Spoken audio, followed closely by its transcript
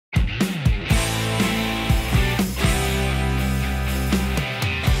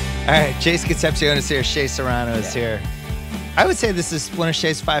All right, Jason Concepcion is here. Shea Serrano is here. I would say this is one of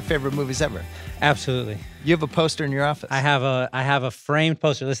Shea's 5 favorite movies ever. Absolutely. You have a poster in your office. I have a framed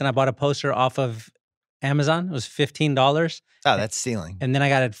poster. Listen, I bought a poster off of Amazon. It was $15. Oh, that's stealing. And then I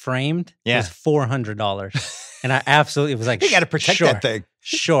got it framed. Yeah. It was $400. And I absolutely was like, you got to protect that thing.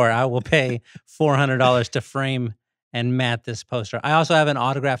 Sure, I will pay $400 to frame and mat this poster. I also have an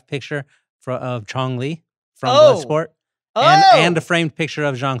autographed picture of Chong Li from Bloodsport. And a framed picture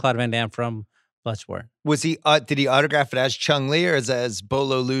of Jean-Claude Van Damme from Bloodsport. Was he? Did he autograph it as Chung Li or as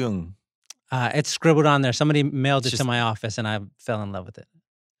Bolo Leung? It's scribbled on there. Somebody mailed it to my office, and I fell in love with it.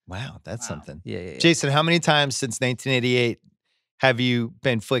 Wow, that's something. Yeah. Jason, how many times since 1988 have you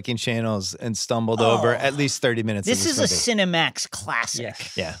been flicking channels and stumbled over at least 30 minutes? This of is a Cinemax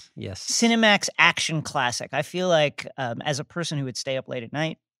classic. Yes. Cinemax action classic. I feel like, as a person who would stay up late at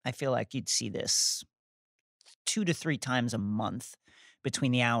night, I feel like you'd see this 2 to 3 times a month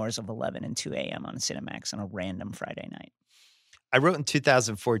between the hours of 11 and 2 a.m. on Cinemax on a random Friday night. I wrote in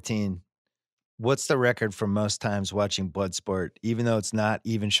 2014, what's the record for most times watching Bloodsport, even though it's not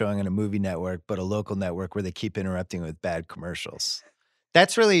even showing on a movie network, but a local network where they keep interrupting with bad commercials?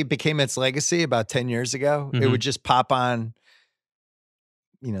 That's really became its legacy about 10 years ago. Mm-hmm. It would just pop on,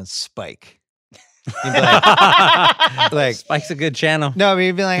 Spike. Like Spike's a good channel. No,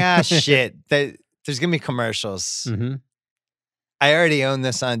 you'd be like, shit. There's going to be commercials. Mm-hmm. I already own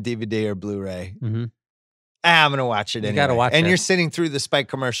this on DVD or Blu-ray. Mm-hmm. I'm going to watch it anyway. You got to watch it. And you're sitting through the Spike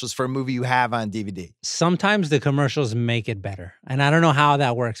commercials for a movie you have on DVD. Sometimes the commercials make it better. And I don't know how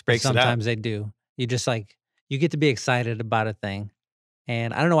that works, but Breaks sometimes they do. You just you get to be excited about a thing.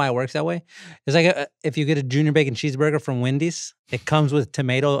 And I don't know why it works that way. It's like if you get a junior bacon cheeseburger from Wendy's, it comes with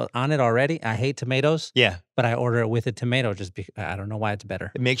tomato on it already. I hate tomatoes. Yeah. But I order it with a tomato just because I don't know why it's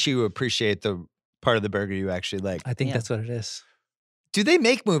better. It makes you appreciate the part of the burger you actually like. I think that's what it is. Do they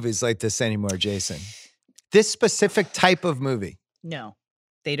make movies like this anymore, Jason? This specific type of movie? No,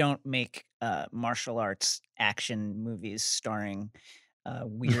 they don't make martial arts action movies starring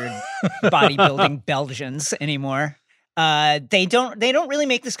weird bodybuilding Belgians anymore. They don't really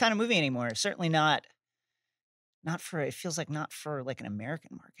make this kind of movie anymore. Certainly not for, it feels like not for like an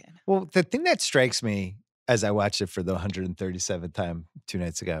American market. Well, the thing that strikes me as I watched it for the 137th time 2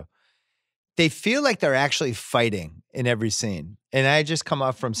 nights ago, they feel like they're actually fighting in every scene. And I just come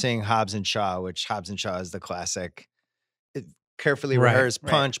off from seeing Hobbs and Shaw, which Hobbs and Shaw is the classic, carefully rehearsed,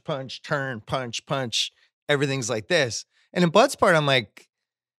 punch, punch, turn, punch, punch. Everything's like this. And in Bloodsport, I'm like,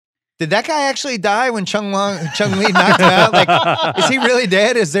 did that guy actually die when Chung Li knocked him out? Like, is he really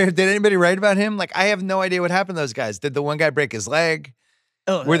dead? Did anybody write about him? Like, I have no idea what happened to those guys. Did the one guy break his leg?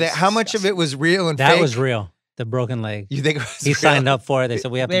 How much of it was real and fake? That was real. The broken leg. You think it was he signed up for it? They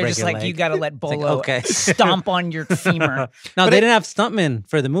said we have to break just your like, leg. you got to let Bolo stomp on your femur. No, they didn't have stuntmen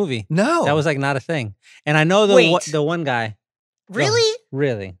for the movie. No, that was like not a thing. And I know the one guy. Really?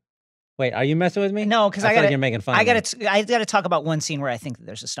 Really? Wait, are you messing with me? No, because I feel like you're making fun. I gotta talk about one scene where I think that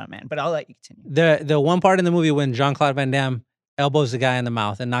there's a stuntman, but I'll let you continue. The one part in the movie when Jean-Claude Van Damme elbows the guy in the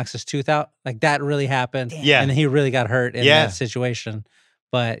mouth and knocks his tooth out, like that really happened. Damn. Yeah, and he really got hurt in that situation.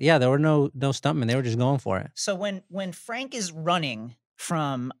 But yeah, there were no stuntmen. They were just going for it. So when Frank is running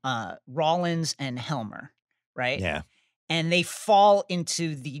from Rollins and Helmer, right? Yeah. And they fall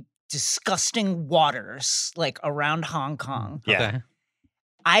into the disgusting waters like around Hong Kong. Yeah. Okay.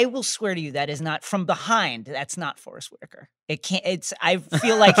 I will swear to you that is not from behind. That's not Forrest Whitaker. It can't. I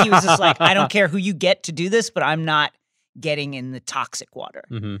feel like he was just like, I don't care who you get to do this, but I'm not getting in the toxic water.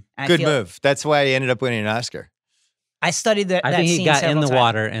 Mm-hmm. Good move. That's why he ended up winning an Oscar. I studied that. I think he got in the times.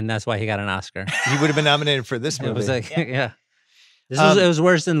 water, and that's why he got an Oscar. He would have been nominated for this movie. It was like, yeah. It was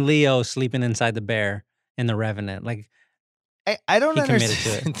worse than Leo sleeping inside the bear in The Revenant. Like, I don't he committed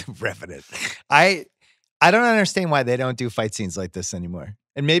understand to it. The Revenant. I don't understand why they don't do fight scenes like this anymore.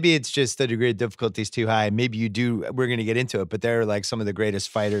 And maybe it's just the degree of difficulty is too high. Maybe you do. We're going to get into it, but they're like some of the greatest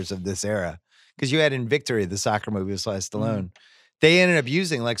fighters of this era. Because you had in Victory, the soccer movie with Sly Stallone. They ended up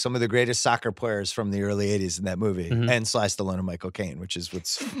using like some of the greatest soccer players from the early 80s in that movie. And Sly Stallone and Michael Caine, which is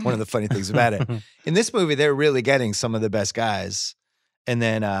what's one of the funny things about it. In this movie, they're really getting some of the best guys. And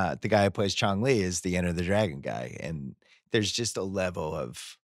then the guy who plays Chong Li is the Enter the Dragon guy. And there's just a level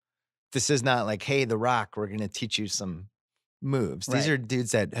of, this is not like, hey, The Rock, we're going to teach you some moves. These are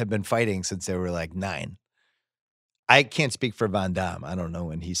dudes that have been fighting since they were like 9. I can't speak for Van Damme. I don't know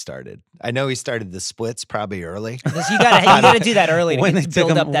when he started. I know he started the splits probably early. You gotta do that early to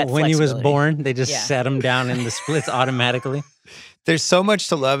build up that when he was flexibility. born, they just set him down in the splits automatically. There's so much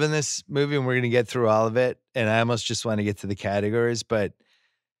to love in this movie, and we're going to get through all of it. And I almost just want to get to the categories, but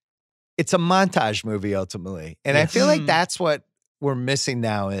it's a montage movie ultimately. And I feel like that's what we're missing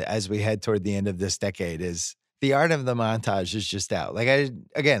now as we head toward the end of this decade is the art of the montage is just out. Like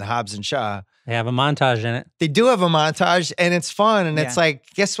again, Hobbs and Shaw. They have a montage in it. They do have a montage and it's fun. And it's Yeah. like,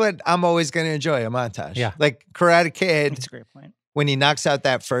 guess what? I'm always going to enjoy a montage. Yeah. Like Karate Kid, That's a great point. when he knocks out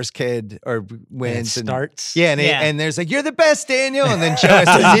that first kid or wins. And it starts. Yeah. Yeah. And there's like, you're the best, Daniel. And then Joe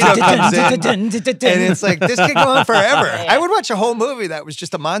Esposito comes in. And it's like, this could go on forever. Yeah. I would watch a whole movie that was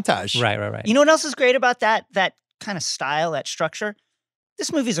just a montage. Right. You know what else is great about that kind of style, that structure?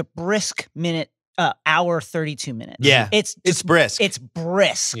 This movie's a brisk hour 32 minutes. Yeah. It's brisk. It's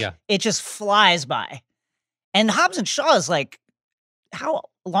brisk. Yeah. It just flies by. And Hobbs and Shaw is like, how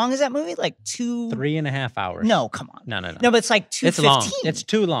long is that movie? Like 3.5 hours. No, come on. No. No, but it's like 2:15. It's long. It's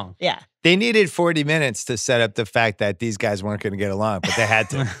too long. Yeah. They needed 40 minutes to set up the fact that these guys weren't going to get along, but they had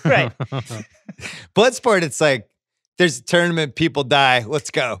to. Right. Bloodsport, it's like, there's a tournament, people die. Let's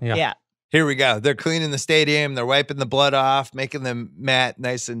go. Yeah. Yeah. Here we go. They're cleaning the stadium. They're wiping the blood off, making the mat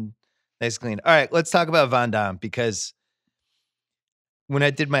nice clean. All right, let's talk about Van Damme, because when I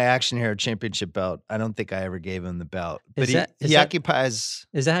did my Action Hero Championship belt, I don't think I ever gave him the belt. But he occupies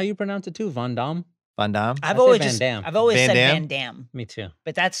Is that how you pronounce it too? Van Damme? Van Damme. I've say always Van just Damme. I've always Van said Damme? Van Damme, Me too.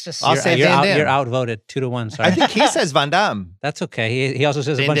 but that's just I'll say you're Van Damme. You're outvoted 2-1. Sorry. I think he says Van Damme. That's okay. He also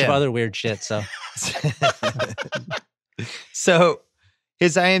says a Van bunch Damme. of other weird shit. So So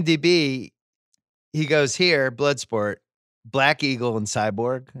his IMDb, he goes here, Bloodsport, Black Eagle and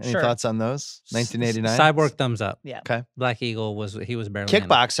Cyborg. Any Sure. thoughts on those? 1989? Cyborg, thumbs up. Yeah. Okay. Black Eagle was barely in it.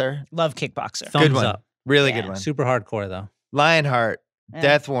 Kickboxer, Love Kickboxer. Thumbs good one. up. Really Yeah. good one. Super hardcore though. Lionheart, Yeah.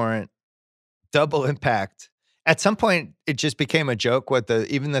 Death Warrant, Double Impact. At some point, it just became a joke what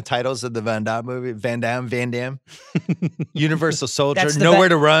even the titles of the Van Damme movie, Van Damme, Universal Soldier, That's the Nowhere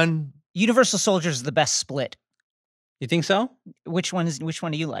to Run. Universal Soldier is the best split. You think so? Which one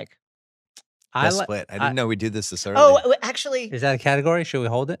do you like? Best split. I didn't know we do this early. Oh, actually. Is that a category? Should we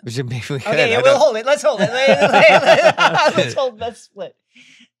hold it? We should maybe we could. Okay, yeah, I we'll don't- hold it. Let's hold it. Let's hold best split.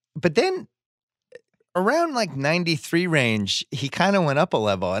 But then around like 93 range, he kind of went up a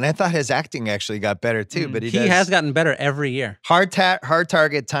level. And I thought his acting actually got better too. But He does has gotten better every year. Hard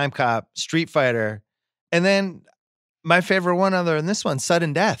Target, Time Cop, Street Fighter. And then my favorite one other than this one,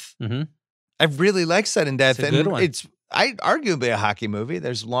 Sudden Death. Mhm. I really like Sudden Death. It's a and good one. it's arguably a hockey movie.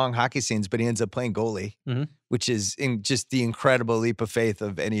 There's long hockey scenes, but he ends up playing goalie, Mhm. which is in just the incredible leap of faith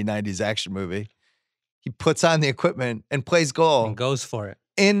of any 90s action movie. He puts on the equipment and plays goal And goes for it.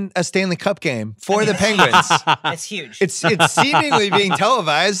 in a Stanley Cup game for the Penguins. It's huge. It's seemingly being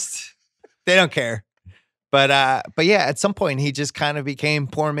televised. They don't care. But yeah, at some point he just kind of became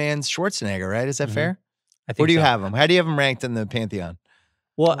poor man's Schwarzenegger, right? Is that Mhm. fair? I think Where do you so. have him? How do you have him ranked in the Pantheon?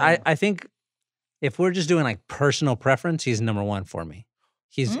 Well, I think if we're just doing like personal preference, he's number one for me.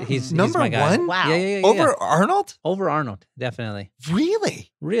 He's Number my guy. one? Wow. Yeah. Over Arnold? Over Arnold, definitely.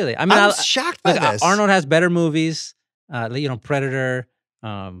 Really? Really. I mean, I'm shocked by look, this. Arnold has better movies. Predator,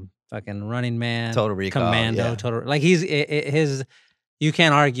 fucking Running Man, Total Recall, Commando, yeah. Total. Like his. You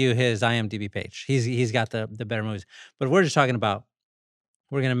can't argue his IMDb page. He's got the better movies. But we're just talking about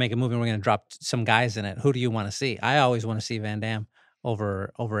we're gonna make a movie and we're gonna drop some guys in it. Who do you want to see? I always want to see Van Damme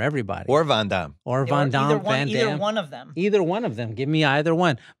over everybody. Or Van Damme. Or Or Van Damme, Van either Damme. one of them. Either one of them. Give me either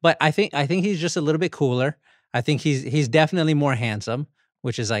one. But I think he's just a little bit cooler. I think he's definitely more handsome,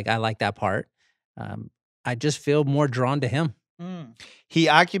 which is like I like that part. I just feel more drawn to him. Mm. He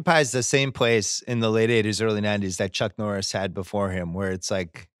occupies the same place in the late 80s, early 90s that Chuck Norris had before him, where it's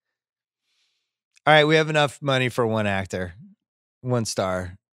like, all right, we have enough money for one actor, one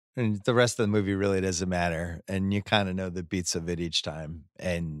star, and the rest of the movie really doesn't matter. And you kind of know the beats of it each time.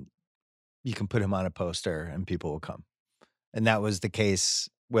 And you can put him on a poster and people will come. And that was the case,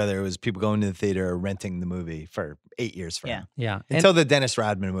 whether it was people going to the theater or renting the movie for 8 years for him. Yeah. Until the Dennis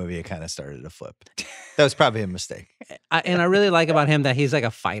Rodman movie, it kind of started to flip. That was probably a mistake. And I really like about him that he's like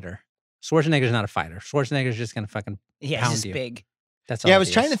a fighter. Schwarzenegger's not a fighter. Schwarzenegger's just gonna fucking Yeah, pound he's just you. big. That's all. Yeah, I he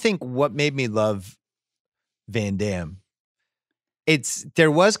was trying is. to think what made me love Van Damme. There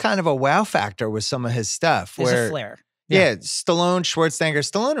was kind of a wow factor with some of his stuff. There's where, a flair. Yeah, Stallone,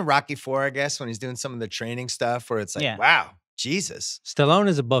 Stallone in Rocky IV, I guess, when he's doing some of the training stuff where it's like, Yeah. wow, Jesus. Stallone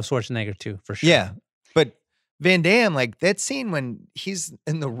is above Schwarzenegger too, for sure. Yeah. But Van Damme, like that scene when he's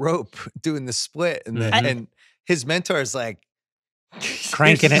in the rope doing the split and, and his mentor is like,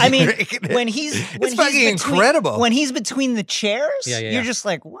 Cranking it. I mean, cranking it. when he's It's fucking incredible. When he's between the chairs, Yeah. you're just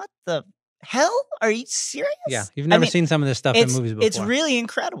like, what the hell? Are you serious? Yeah. You've never seen some of this stuff in movies before. It's really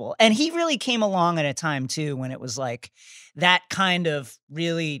incredible. And he really came along at a time too when it was like that kind of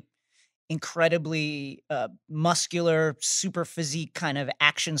really incredibly muscular, super physique kind of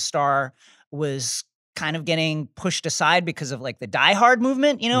action star was kind of getting pushed aside because of like the Die Hard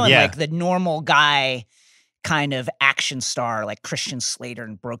movement, and like the normal guy kind of action star like Christian Slater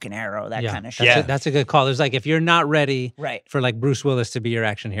and Broken Arrow, that kind of shit. That's a good call. There's like, if you're not ready for like Bruce Willis to be your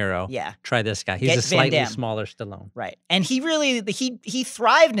action hero, try this guy. He's a slightly smaller Stallone. Right. And he really, he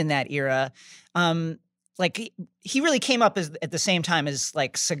thrived in that era. Like he really came up at the same time as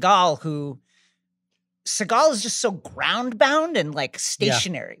like Seagal, who Seagal is just so ground bound and like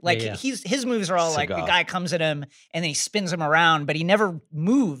stationary. Like his moves are all like the guy comes at him and then he spins him around, but he never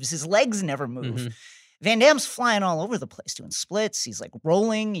moves. His legs never move. Van Damme's flying all over the place, doing splits. He's like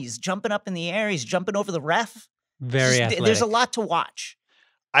rolling. He's jumping up in the air. He's jumping over the ref. Very athletic. There's a lot to watch.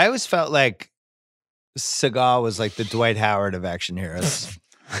 I always felt like Seagal was like the Dwight Howard of action heroes.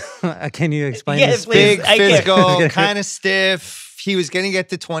 Can you explain this? Big, physical, kind of stiff. He was going to get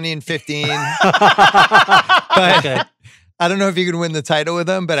to 20 and 15. But I don't know if you can win the title with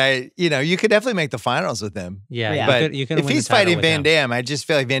him, but you could definitely make the finals with him. Yeah. But you can if he's fighting Van Damme, I just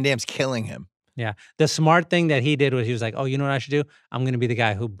feel like Van Damme's killing him. Yeah. The smart thing that he did was he was like, oh, you know what I should do? I'm going to be the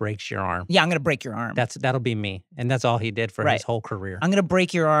guy who breaks your arm. Yeah, I'm going to break your arm. That'll be me. And that's all he did for his whole career. I'm going to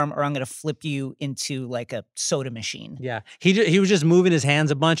break your arm or I'm going to flip you into like a soda machine. Yeah. He was just moving his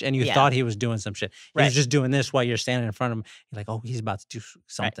hands a bunch and you thought he was doing some shit. He was just doing this while you're standing in front of him. You're like, oh, he's about to do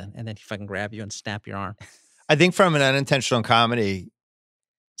something. And then he fucking grab you and snap your arm. I think from an unintentional comedy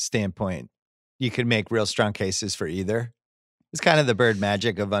standpoint, you could make real strong cases for either. It's kind of the bird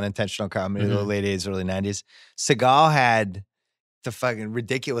magic of unintentional comedy, the late 80s, early 90s. Seagal had the fucking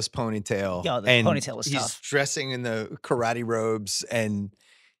ridiculous ponytail. Yeah, the ponytail was he's tough. Dressing in the karate robes and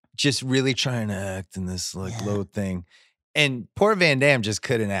just really trying to act in this like low thing. And poor Van Damme just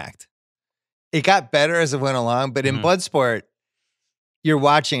couldn't act. It got better as it went along, but in Bloodsport, you're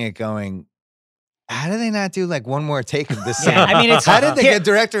watching it going, how do they not do like one more take of this scene? I mean, it's how did they get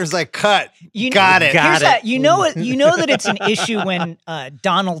directors like cut? Got it. You know that it's an issue when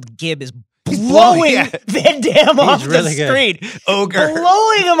Donald Gibb is blowing Van Damme off the screen. Ogre.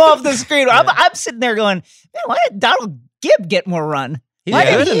 Blowing him off the screen. I'm sitting there going, man, why did Donald Gibb get more run? He's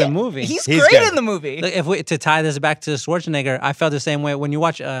good in the movie. He's great in the movie. Look, to tie this back to Schwarzenegger, I felt the same way when you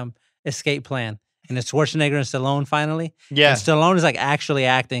watch Escape Plan. And it's Schwarzenegger and Stallone finally. Yeah. And Stallone is like actually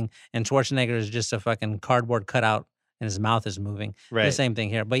acting, and Schwarzenegger is just a fucking cardboard cutout, and his mouth is moving. Right. The same thing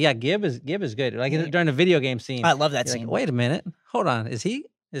here. But yeah, Gibb is good. Like during the video game scene. I love that scene. Like, wait a minute. Hold on. Is he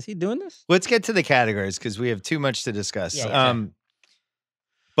doing this? Let's get to the categories because we have too much to discuss. Yeah.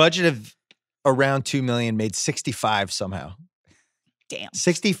 Budget of around $2 million, made 65 somehow. Damn.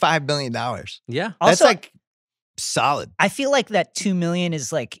 $65 million. Yeah. That's like solid. I feel like that $2 million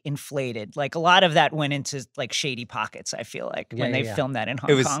is like inflated. Like a lot of that went into like shady pockets. I feel like when they filmed that in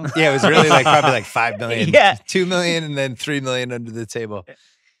Hong Kong. Yeah, it was really like probably like $5 million. Yeah, $2 million and then $3 million under the table.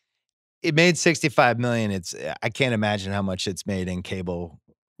 It made $65 million. I can't imagine how much it's made in cable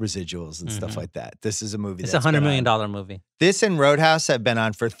residuals and stuff like that. This is a movie. It's $100 million movie. This and Roadhouse have been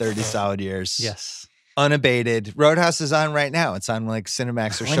on for 30 solid years. Yes. Unabated. Roadhouse is on right now. It's on like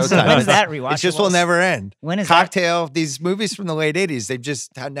Cinemax or Showtime. When's that Rewatchables? It just will never end. When is Cocktail, these movies from the late 80s, they've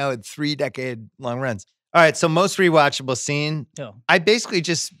just now had 3-decade-long runs. All right, so most rewatchable scene. Oh. I basically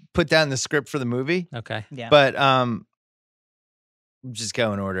just put down the script for the movie. Okay. Yeah. But just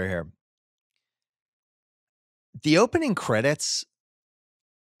go in order here. The opening credits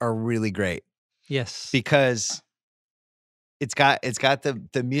are really great. Yes. Because it's got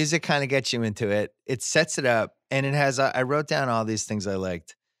the music kind of gets you into it. It sets it up, and it has. I wrote down all these things I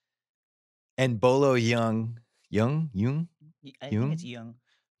liked. And Bolo Yeung, I think it's Young.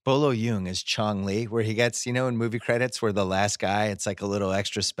 Bolo Yeung is Chong Li, where he gets, in movie credits where the last guy, it's like a little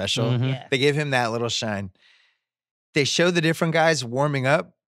extra special. Yeah. They give him that little shine. They show the different guys warming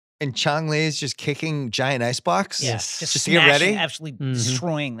up, and Chong Li is just kicking giant ice blocks. Yes, just to get ready, actually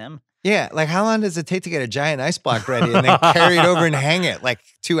destroying them. Yeah, like how long does it take to get a giant ice block ready and then carry it over and hang it? Like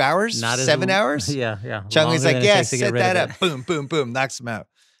 2 hours? 7 hours? Yeah. Chong Li's like, yeah, set that up. Boom, boom, boom, knocks him out.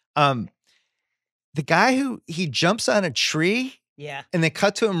 The guy who he jumps on a tree. Yeah. And they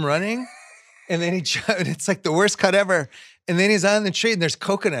cut to him running, and then it's like the worst cut ever. And then he's on the tree, and there's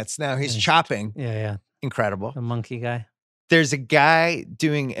coconuts now. He's chopping. Yeah. Incredible. The monkey guy. There's a guy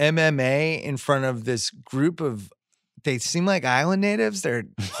doing MMA in front of this group of, they seem like island natives. They're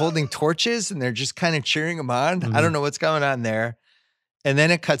holding torches, and they're just kind of cheering him on. I don't know what's going on there. And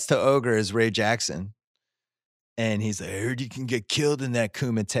then it cuts to Ogre as Ray Jackson. And he's like, I heard you can get killed in that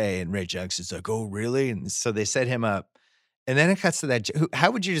Kumite. And Ray Jackson's like, oh, really? And so they set him up. And then it cuts to that. How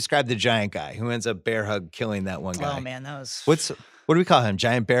would you describe the giant guy who ends up bear hug killing that one guy? Oh man, that was What do we call him?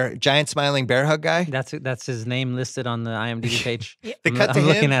 Giant smiling bear hug guy? That's his name listed on the IMDb page. They cut to I'm him.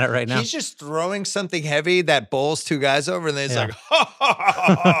 looking at it right now. He's just throwing something heavy that bowls two guys over, and then he's like, ha,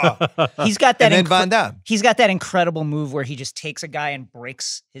 ha, ha, ha. He's got that. And then Van Damme. He's got that incredible move where he just takes a guy and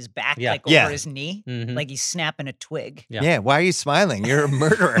breaks his back like over his knee, like he's snapping a twig. Yeah. Why are you smiling? You're a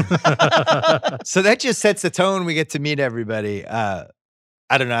murderer. So that just sets the tone. We get to meet everybody. I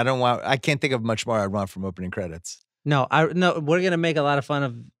don't know. I can't think of much more I'd want from opening credits. No, we're gonna make a lot of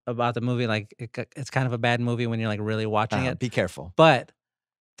fun about the movie. Like it's kind of a bad movie when you're like really watching it. Be careful. But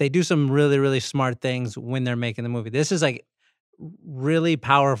they do some really, really smart things when they're making the movie. This is like really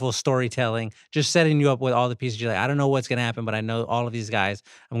powerful storytelling, just setting you up with all the pieces. You're like, I don't know what's gonna happen, but I know all of these guys.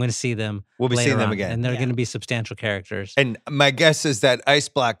 I'm gonna see them. We'll be seeing them again, and they're gonna be substantial characters. And my guess is that ice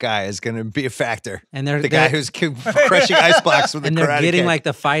block guy is gonna be a factor. And the guy who's crushing ice blocks with and the karate they're getting kick. like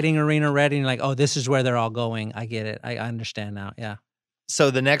the fighting arena ready, and like, oh, this is where they're all going. I get it. I understand now. Yeah. So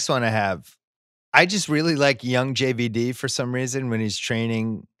the next one I have, I just really like young JVD for some reason when he's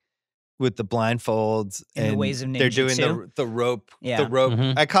training with the blindfolds and the ways of they're doing ninjutsu. the rope. Yeah. The rope.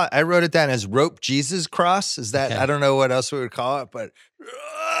 I wrote it down as rope Jesus cross. Is that I don't know what else we would call it, but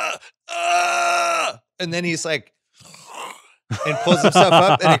and then he's like and pulls himself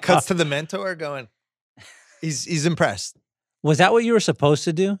up and it cuts to the mentor going, he's impressed. Was that what you were supposed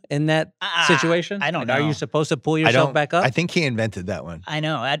to do in that situation? I don't know. Are you supposed to pull yourself back up? I think he invented that one. I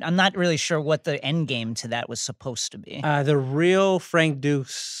know. I'm not really sure what the end game to that was supposed to be. The real Frank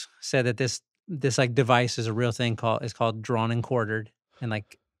Dukes said that this like device is a real thing called drawn and quartered, and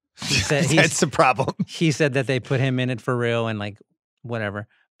like he said, that's the problem. He said that they put him in it for real and like whatever.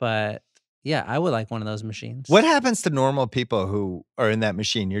 But yeah, I would like one of those machines. What happens to normal people who are in that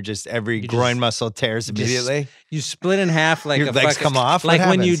machine? You're just groin muscle tears immediately. You split in half like your legs come off. Like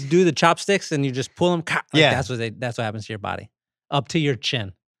when you do the chopsticks and you just pull them. Like yeah, that's what happens to your body, up to your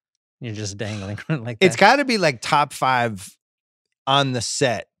chin. You're just dangling like that. It's got to be like top 5 on the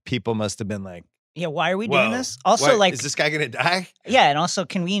set. People must have been like, yeah, why are we doing this? Also, like, is this guy gonna die? Yeah, and also,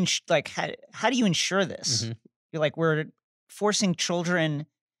 can we how do you ensure this? Mm-hmm. You're like, we're forcing children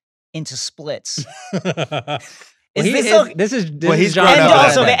into splits. He's grown and up.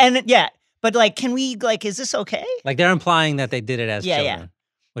 Also, and yeah, but like, can we is this okay? Like they're implying that they did it as children,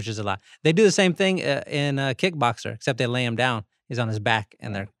 which is a lot. They do the same thing in Kickboxer, except they lay him down. He's on his back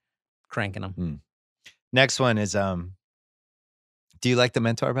and they're cranking him. Next one is do you like the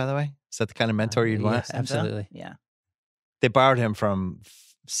mentor, by the way? Is that the kind of mentor you'd want? Yes, absolutely. Yeah. They borrowed him from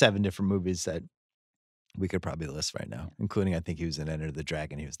 7 different movies that we could probably list right now, including I think he was in Enter the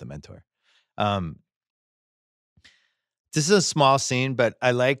Dragon. He was the mentor. This is a small scene, but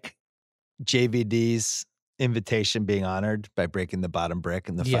I like JVD's invitation being honored by breaking the bottom brick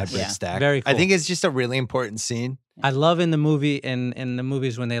and the 5-brick stack. Very cool. I think it's just a really important scene. I love in the movie in the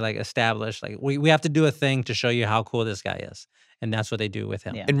movies when they like establish like we have to do a thing to show you how cool this guy is. And that's what they do with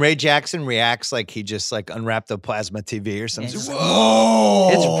him. Yeah. And Ray Jackson reacts like he just like unrapped a plasma TV or something. Whoa!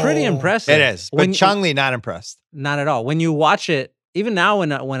 It's pretty impressive. It is. But Chong Li, not impressed. Not at all. When you watch it, even now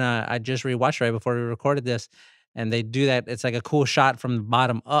when I just rewatched right before we recorded this, and they do that, it's like a cool shot from the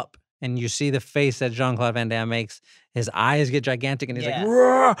bottom up. And you see the face that Jean-Claude Van Damme makes. His eyes get gigantic and he's like,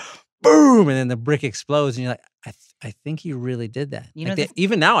 Rah! Boom! And then the brick explodes. And you're like, I think he really did that. You know,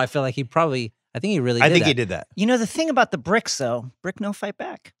 even now I feel like he probably... I think he really did that. I think he did that. You know, the thing about the bricks, though, brick no fight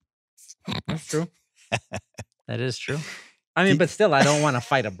back. That's true. That is true. I mean, but still, I don't want to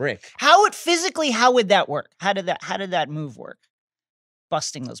fight a brick. How would that work? How did that move work?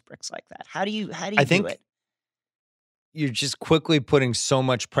 Busting those bricks like that. How do you do it? You're just quickly putting so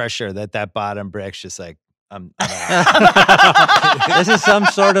much pressure that bottom brick's just like, this is some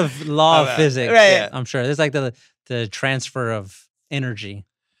sort of law of physics. Right. Yeah. I'm sure. This is like the transfer of energy.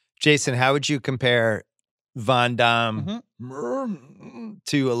 Jason, how would you compare Van Damme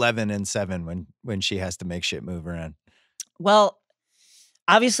to 11 and 7 when she has to make shit move around? Well,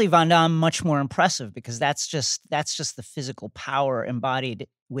 obviously Van Damme much more impressive because that's just the physical power embodied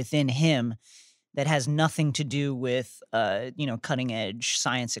within him that has nothing to do with cutting edge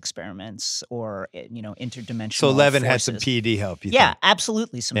science experiments or interdimensional. So 11 forces. had some PED help. You think? think?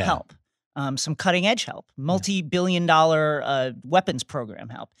 Absolutely some help. Some cutting edge help, multi-billion-dollar weapons program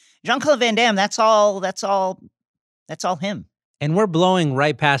help. Jean-Claude Van Damme, that's all him. And we're blowing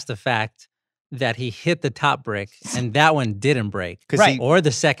right past the fact that he hit the top brick and that one didn't break, right? Or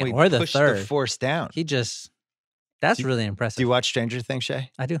the second, or the third. The force down. That's really impressive. Do you watch Stranger Things, Shay?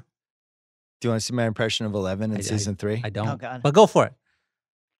 I do. Do you want to see my impression of 11 in season 3? I don't. Oh God! But go for it.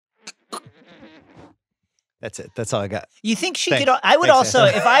 That's it. That's all I got. You think she could? I would also,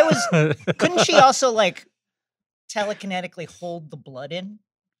 if I was, couldn't she also like telekinetically hold the blood in?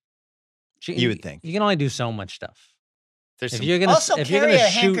 You would think. You can only do so much stuff. There's If you're gonna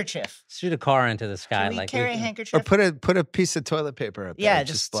handkerchief. shoot a car into the sky, Can we carry a handkerchief? or put a piece of toilet paper up there. Yeah,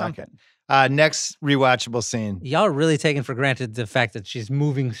 just block something. it. Next rewatchable scene. Y'all are really taking for granted the fact that she's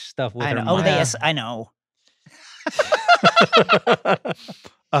moving stuff with I her know. mind. Yes, I know.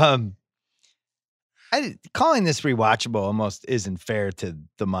 Calling this rewatchable almost isn't fair to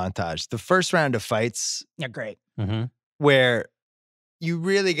the montage. The first round of fights, Yeah, great. Mm-hmm. where you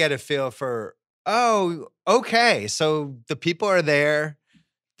really get a feel for, oh, okay, so the people are there.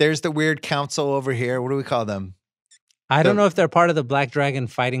 There's the weird council over here. What do we call them? I don't know if they're part of the Black Dragon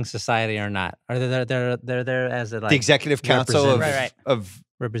Fighting Society or not. Or they're there as a, like, The executive council of, Right. of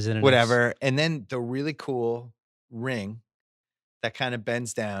representatives. whatever. And then the really cool ring that kind of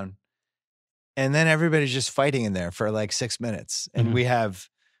bends down. And then everybody's just fighting in there for like 6 minutes. And Mhm. we have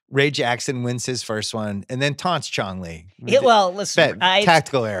Ray Jackson wins his first one and then taunts Chong Li. Yeah, well, listen,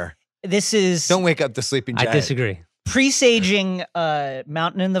 Tactical error. this is Don't wake up the sleeping I giant. disagree. presaging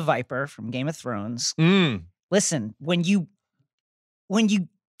Mountain and the Viper from Game of Thrones. Listen, when you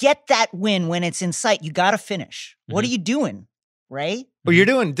get that win, when it's in sight, you got to finish. What are you doing, right? Well, you're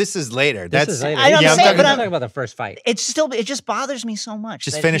doing, this is later. This That's is later. I know, yeah, I'm saying, but I'm talking about the first fight. It just bothers me so much.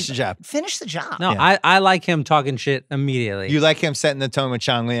 Just that finish he- the job. Finish the job. No, Yeah. I like him talking shit immediately. You like him setting the tone with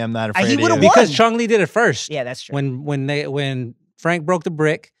Chong Li. I'm not afraid he of would've you. won. because Chong Li did it first. Yeah, that's true. When Frank broke the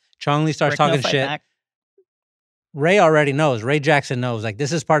brick, Chong Li starts Rick, no talking fight shit. back. Ray already knows. Ray Jackson knows. Like,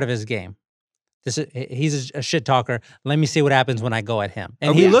 this is part of his game. He's a shit talker. Let me see what happens when I go at him.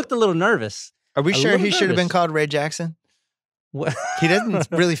 And he looked a little nervous. Are we A sure little he should have been nervous. called Ray Jackson? What, He doesn't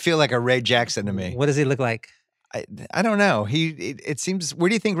really feel like a Ray Jackson to me. what does he look like? I don't know. It seems. Where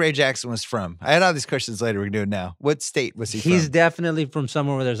do you think Ray Jackson was from? I had all these questions later. We can do it now. What state was he He's from? definitely from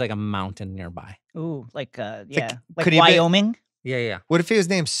somewhere where there's like a mountain nearby. Ooh, like could like he be- Wyoming. Yeah. What if he was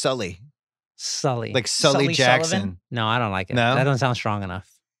named Sully? Sully. Like Sully Sully Jackson? Sullivan? No, I don't like it. No? That doesn't sound strong enough.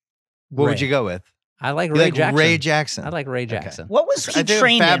 What would Ray. you go with? I like You Ray like Jackson. Ray Jackson. I like Ray Jackson. What was I he think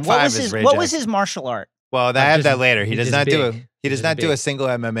trained Fab in? What Five was is his Ray What was Jackson. his martial art? Well, I have just- that later. He he's does just not do a. big. He does He's not do a big. single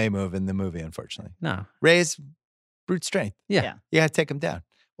MMA move in the movie, unfortunately. No. Ray's brute strength. Yeah. You got to take him down.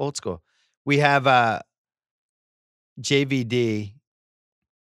 Old school. We have JVD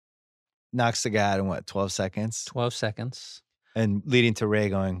knocks the guy out in what, 12 seconds? 12 seconds. And leading to Ray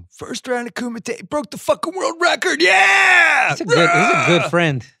going, first round of Kumite, broke the fucking world record. Yeah. He's a good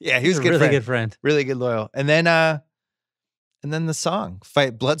friend. Yeah, he was a He's good really friend. good friend. Really good loyal. And then the song,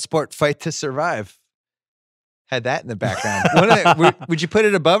 Bloodsport, Fight to Survive. Had that in the background. Would you put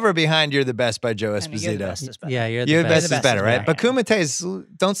it above or behind You're the Best by Joe I mean, You're the Esposito? Best is better. Yeah, you're You're the the best. Best is better, right? yeah. But Kumite's,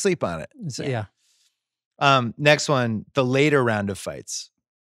 don't sleep on it. Yeah. Next one, the later round of fights.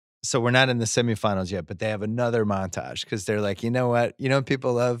 So we're not in the semifinals yet, but they have another montage because they're like, you know what? You know what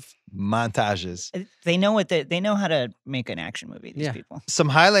people love? Montages. They know they know how to make an action movie. These Yeah. people. Some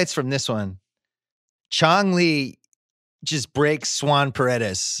highlights from this one. Chong Li just breaks Swan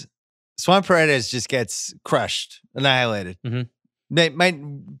Paredes. Swan Paredes just gets crushed, annihilated. Mhm.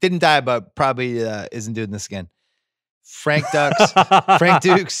 Didn't die, but probably isn't doing this again. Frank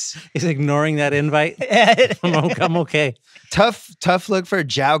Dukes. He's ignoring that invite. I'm okay. Tough look for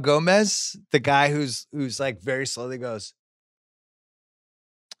João Gomez, the guy who's like very slowly goes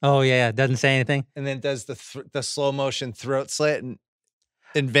Oh yeah, doesn't say anything. and then does the slow motion throat slit and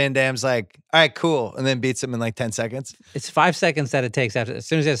Van Damme's like, all right, cool, and then beats him in like 10 seconds. It's 5 seconds that it takes after. As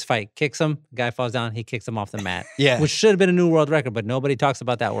soon as this fight, kicks him, guy falls down, he kicks him off the mat. Yeah. Which should have been a new world record, but nobody talks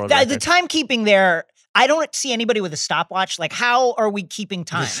about that world The record. timekeeping there, I don't see anybody with a stopwatch. Like, how are we keeping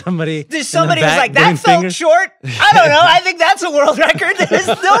time? There's somebody. There's in the somebody who's back like, doing that felt fingers." short. I don't know. I think that's a world record. There's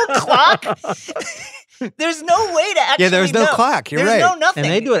no clock. There's no way to actually Yeah, there was no know. clock. You're There's right. no nothing.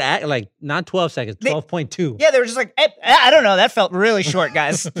 And they do it at like not 12 seconds, 12.2. Yeah, they were just like, I don't know. That felt really short,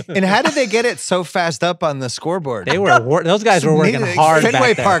 guys. And how did they get it so fast up on the scoreboard? They were those guys were working hard Fenway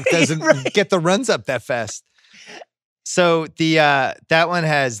back there. Park doesn't Right. get the runs up that fast. So the that one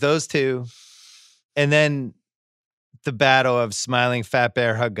has those two, and then the battle of smiling fat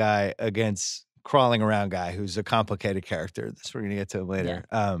bear hug guy against crawling around guy, who's a complicated character. This we're gonna get to later.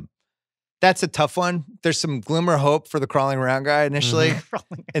 That's a tough one. There's some glimmer of hope for the crawling around guy initially,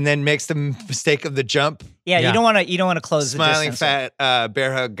 and then makes the mistake of the jump. Yeah, Yeah. you don't want to close Smiling the distance. fat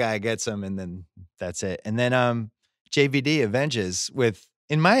bear hug guy gets him, and then that's it. And then JVD avenges with,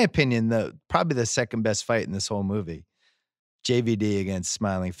 in my opinion, probably the second best fight in this whole movie. JVD against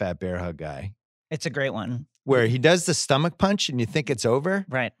smiling fat bear hug guy, It's a great one. where he does the stomach punch and you think it's over.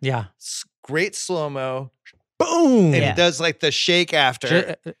 Right. Yeah. Great slow mo, boom. And he does like the shake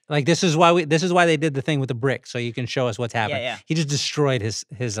after. Like this is why they did the thing with the brick, so you can show us what's happening. Yeah. He just destroyed his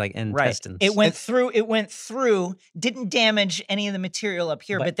like intestines. It went through, didn't damage any of the material up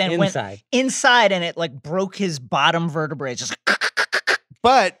here, but then went inside and it like broke his bottom vertebrae. Just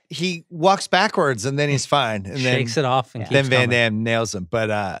but he walks backwards and then he's fine. And shakes it off and then Van Damme nails him.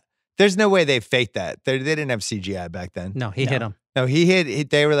 But there's no way they faked that. They didn't have CGI back then. No, he hit him. No, he hit.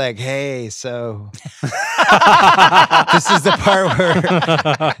 They were like, "Hey, so this is the part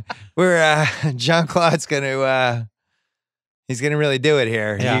where Jean-Claude's he's gonna really do it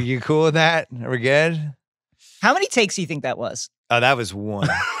here. Yeah. You cool with that? Are we good?" How many takes do you think that was? Oh, that was one.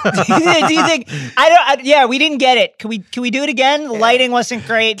 Do you think? Yeah, we didn't get it. Can we do it again? The lighting wasn't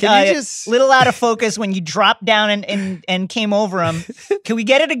great. Can you just little out of focus when you dropped down and came over him? Can we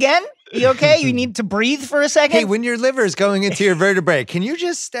get it again? You okay? You need to breathe for a second. Hey, when your liver is going into your vertebrae, can you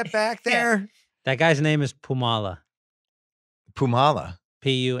just step back there? That guy's name is Pumala. Pumala.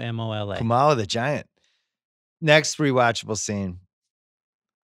 P-U-M-O-L-A. Pumala the giant. Next rewatchable scene.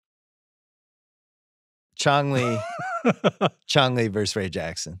 Chong Li versus Ray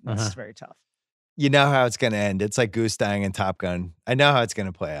Jackson. This is very tough. You know how it's going to end. It's like Goose dying in Top Gun. I know how it's going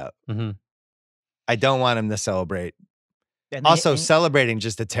to play out. Mm-hmm. I don't want him to celebrate. And Celebrating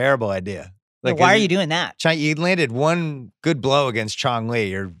just a terrible idea. Like, why are you doing that? You landed one good blow against Chong Li.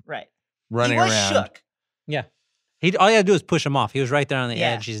 You're running he was around. Shook. Yeah. All you had to do is push him off. He was right there on the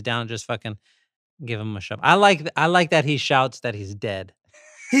edge. He's down. Just fucking give him a shove. I like that he shouts that he's dead.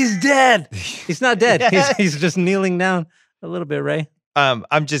 He's dead. He's not dead. He's just kneeling down a little bit, Ray.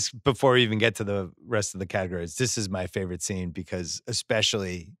 I'm just, before we even get to the rest of the categories, this is my favorite scene because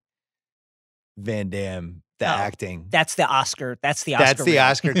especially Van Damme, acting. That's the Oscar. That's the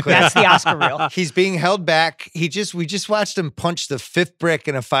Oscar clip. That's the Oscar reel. He's being held back. We just watched him punch the 5th brick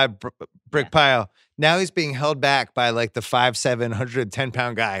in a 5-brick pile. Now he's being held back by like the 5'7",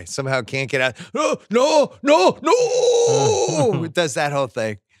 110-pound guy. Somehow can't get out. No. It does that whole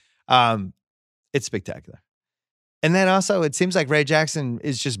thing. It's spectacular. And then also, it seems like Ray Jackson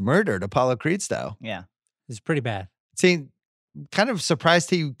is just murdered, Apollo Creed style. Yeah. It's pretty bad. See, kind of surprised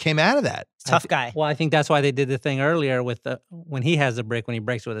he came out of that. Tough guy. Well, I think that's why they did the thing earlier with when he has the break, when he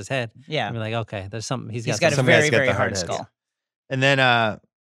breaks with his head. Yeah. And we're like, okay, there's something. He's got a very, very hard skull. Yeah. And then I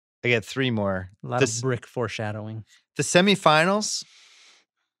get 3 more. A lot of brick foreshadowing. The semifinals.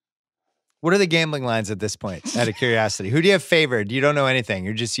 What are the gambling lines at this point? Out of curiosity, who do you have favored? You don't know anything.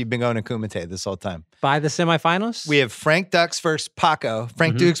 You've been going to Kumite this whole time. By the semifinals, we have Frank Dux versus Paco.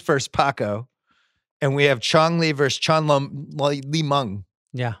 Frank Dux versus Paco, and we have Chong Li versus Li Meng.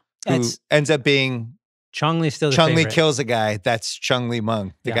 Yeah, who ends up being Chong Li. Still, Chong Li kills a guy. That's Chong Li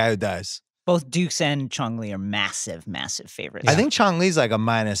Meng, the guy who dies. Both Dukes and Chong Li are massive favorites. I think Chong Li's like a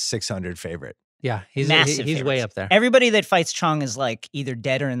 -600 favorite. Yeah, he's way up there. Everybody that fights Chong is like either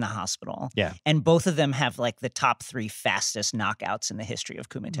dead or in the hospital. Yeah. And both of them have like the top 3 fastest knockouts in the history of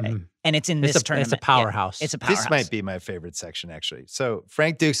Kumite. And it's in this tournament. It's a powerhouse. Yeah, it's a powerhouse. This might be my favorite section, actually. So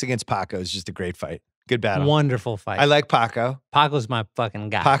Frank Dukes against Paco is just a great fight. Good battle. Wonderful fight. I like Paco. Paco's my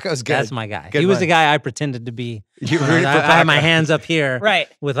fucking guy. Paco's good. That's my guy. Good he was the guy I pretended to be. You I had my hands up here. Right.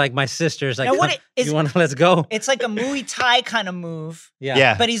 With like my sisters. Like, now you want to, let's go. It's like a Muay Thai kind of move.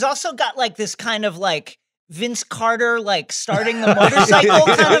 Yeah. But he's also got like this kind of like Vince Carter, like starting the motorcycle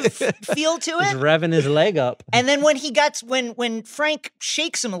kind of feel to it. He's revving his leg up. And then when Frank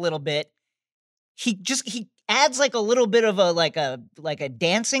shakes him a little bit, he adds like a little bit of a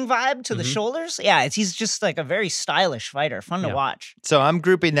dancing vibe to the shoulders. Yeah, he's just like a very stylish fighter, fun to watch. So I'm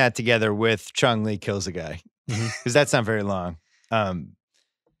grouping that together with Chong Li kills a guy because that's not very long.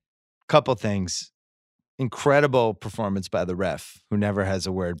 Couple things. Incredible performance by the ref, who never has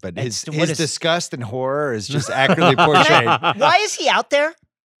a word, but his disgust and horror is just accurately portrayed. Why is he out there?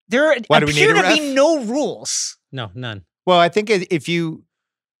 There appear to be no rules. No, none. Well, I think if you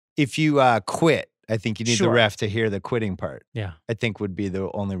quit, I think you need the ref to hear the quitting part. Yeah. I think would be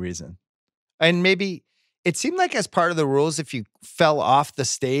the only reason. And maybe it seemed like as part of the rules, if you fell off the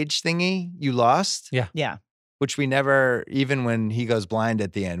stage thingy, you lost. Yeah. Yeah. Which we never, even when he goes blind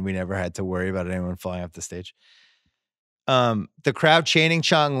at the end, we never had to worry about anyone falling off the stage. The crowd chanting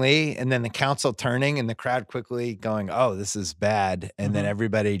Chong Li, and then the council turning, and the crowd quickly going, "Oh, this is bad," and then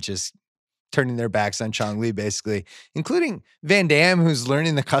everybody just turning their backs on Chong Li, basically, including Van Damme, who's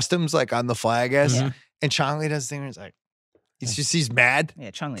learning the customs like on the fly, I guess. Yeah. And Chong Li does the thing where he's like, he's mad.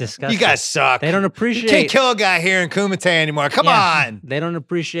 Yeah, Chong Li. Disgusting. You guys suck. They don't appreciate. You can't kill a guy here in Kumite anymore. Come on. They don't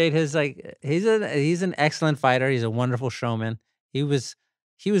appreciate his he's an excellent fighter. He's a wonderful showman. He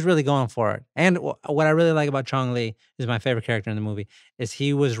he was really going for it. And what I really like about Chong Li is my favorite character in the movie is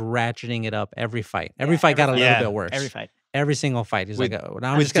he was ratcheting it up every fight. Every fight got a little bit worse. Every fight. Every single fight. He's like,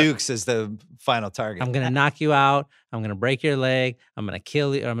 now with Dukes as the final target. I'm going to knock you out. I'm going to break your leg. I'm going to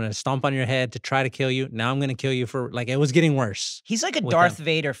kill you. I'm going to stomp on your head to try to kill you. Now I'm going to kill you for, like, it was getting worse. He's like a Darth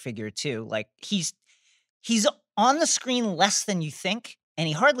Vader figure, too. Like, he's on the screen less than you think, and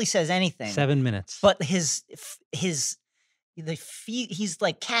he hardly says anything. 7 minutes. But he's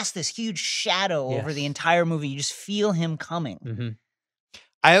like cast this huge shadow over the entire movie. You just feel him coming. Mm-hmm.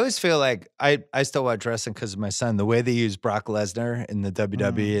 I always feel like I still watch wrestling because of my son. The way they use Brock Lesnar in the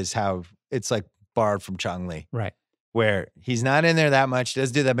WWE is how it's like borrowed from Chong Li. Right. Where he's not in there that much,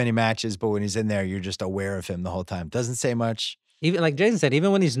 doesn't do that many matches, but when he's in there, you're just aware of him the whole time. Doesn't say much. Even like Jason said,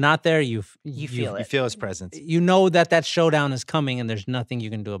 even when he's not there, you feel it. You feel his presence. You know that showdown is coming and there's nothing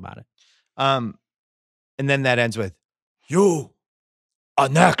you can do about it. And then that ends with, "You are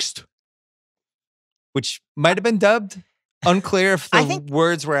next," which might have been dubbed. Unclear if the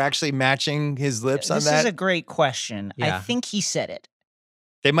words were actually matching his lips on that. This is a great question. Yeah. I think he said it.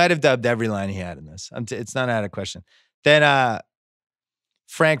 They might have dubbed every line he had in this. It's not out of question. Then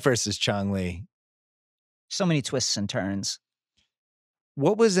Frank versus Chong Li. So many twists and turns.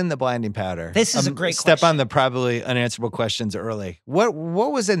 What was in the blinding powder? This is a great step question. on the probably unanswerable questions early. What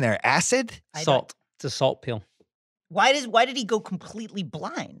was in there? Acid? Salt. It's a salt pill. Why did he go completely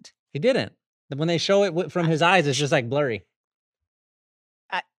blind? He didn't. When they show it from his eyes, it's just like blurry.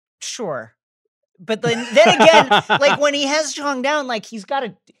 Sure. But then again, like when he has Chong down, like he's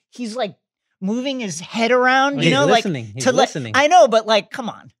like moving his head around, well, you know, listening. like he's listening. I know, but like, come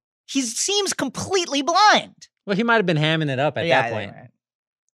on. He seems completely blind. Well, he might have been hamming it up at that point. Right.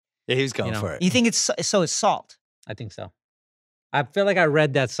 Yeah, he was going for it. You think it's salt? I think so. I feel like I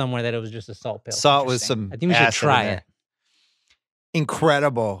read that somewhere that it was just a salt pill. Salt with some I think we should try it.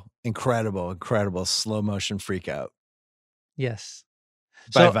 Incredible slow motion freak out. Yes.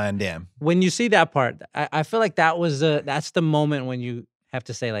 By Van Damme. When you see that part, I feel like that's the moment when you have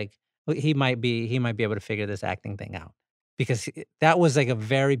to say, like, he might be able to figure this acting thing out, because that was like a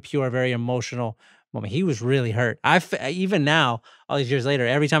very pure, very emotional moment. He was really hurt. Even now, all these years later,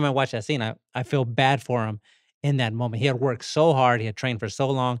 every time I watch that scene, I feel bad for him in that moment. He had worked so hard, he had trained for so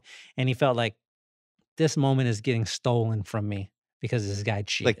long, and he felt like this moment is getting stolen from me because this guy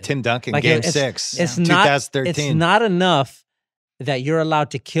cheated. Like Tim Duncan, like Game 6, it's 2013. It's not enough that you're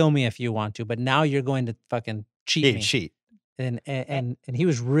allowed to kill me if you want to, but now you're going to fucking cheat me. Cheat. And he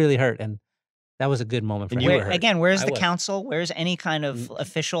was really hurt, and that was a good moment for him. Again, where's the council? Where's any kind of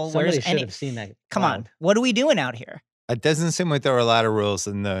official? Somebody Where's should have seen that. Come on, what are we doing out here? It doesn't seem like there were a lot of rules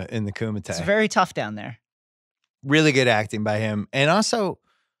in the Kumite. It's very tough down there. Really good acting by him, and also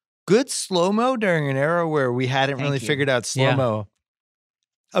good slow mo during an era where we hadn't really figured out slow mo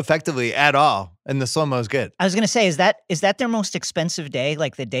effectively at all, and the slow mo is good. I was gonna say, is that their most expensive day?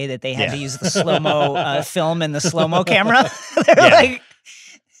 Like the day that they had to use the slow mo film and the slow mo camera? Like,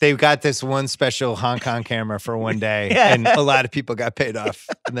 they got this one special Hong Kong camera for one day, and a lot of people got paid off,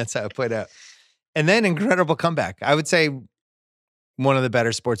 and that's how it played out. And then incredible comeback. I would say one of the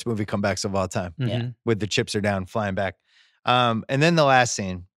better sports movie comebacks of all time. Mm-hmm. With the chips are down, flying back. And then the last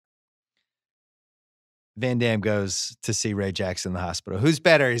scene, Van Damme goes to see Ray Jackson in the hospital. Who's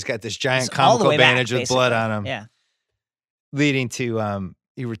better? He's got this giant comical bandage with blood on him. Yeah. Leading to,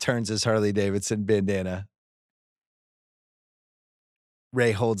 he returns his Harley Davidson bandana.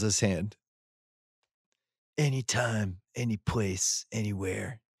 Ray holds his hand. Anytime, any place,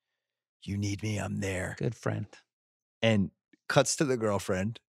 anywhere you need me, I'm there. Good friend. And cuts to the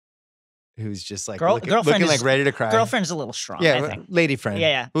girlfriend, who's just like looking like ready to cry. Girlfriend's a little strong, yeah, I think. Lady friend.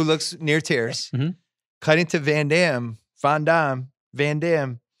 Yeah. Who looks near tears. Mm-hmm. Cutting to Van Damme,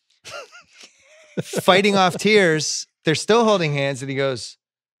 fighting off tears. They're still holding hands, and he goes,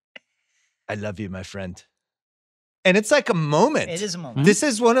 "I love you, my friend." And it's like a moment. It is a moment. This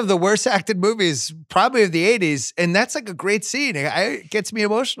is one of the worst acted movies, probably of the 80s. And that's like a great scene. It gets me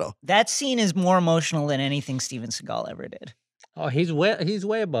emotional. That scene is more emotional than anything Steven Seagal ever did. Oh, he's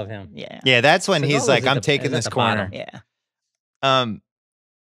way above him. Yeah. Yeah, that's when he's like, I'm he's taking this corner. Yeah.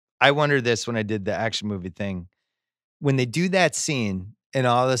 I wondered this when I did the action movie thing. When they do that scene and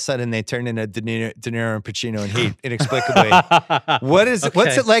all of a sudden they turn into De Niro and Pacino in Heat inexplicably,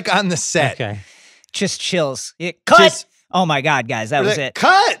 what's it like on the set? Okay. Just chills. Cut! Oh my God, guys, that was it.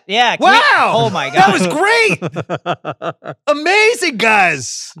 Cut! Yeah. Wow! Oh my God. That was great! Amazing,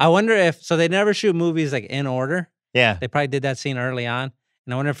 guys! I wonder if, so they never shoot movies like in order. Yeah. They probably did that scene early on.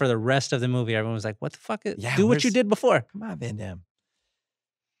 And I wonder if for the rest of the movie, everyone was like, what the fuck? Yeah, do what you did before. Come on, Van Damme.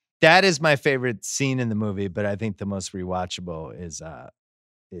 That is my favorite scene in the movie, but I think the most rewatchable is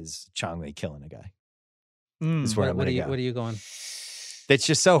is Chong Li killing a guy. Mm. Is where I'm What gonna are go. you going? That's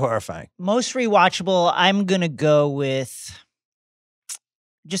just so horrifying. Most rewatchable, I'm going to go with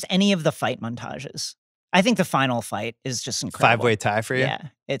just any of the fight montages. I think the final fight is just incredible. 5-way tie for you? Yeah,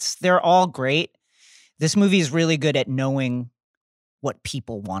 they're all great. This movie is really good at knowing what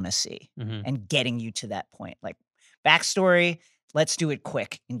people want to see and getting you to that point. Like backstory, let's do it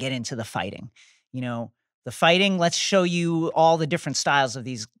quick and get into the fighting. You know, the fighting, let's show you all the different styles of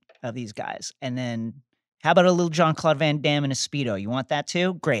these guys. And then how about a little Jean-Claude Van Damme in a Speedo? You want that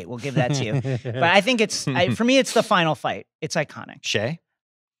too? Great, we'll give that to you. But I think for me, it's the final fight. It's iconic. Shea?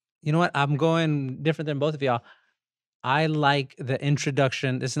 You know what? I'm going different than both of y'all. I like the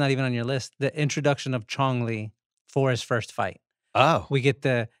introduction. This is not even on your list. The introduction of Chong Li for his first fight. Oh. We get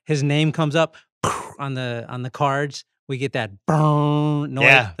his name comes up on the cards. We get that boom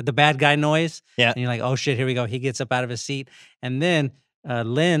noise, the bad guy noise. Yeah. And you're like, oh shit, here we go. He gets up out of his seat. And then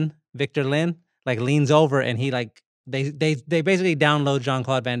Victor Lin, like leans over and he like, they basically download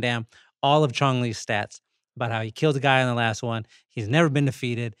Jean-Claude Van Damme, all of Chong Li's stats about how he killed a guy in the last one. He's never been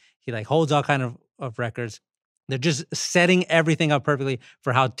defeated. He like holds all kind of records. They're just setting everything up perfectly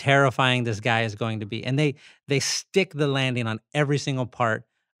for how terrifying this guy is going to be. And they stick the landing on every single part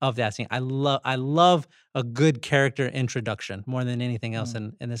of that scene. I love a good character introduction more than anything else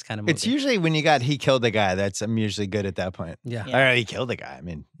in this kind of movie. It's usually when you got he killed a guy, I'm usually good at that point. Yeah. All right, he killed a guy. I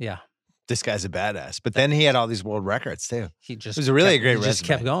mean, this guy's a badass. But then he had all these world records too. It was a really great resume. Just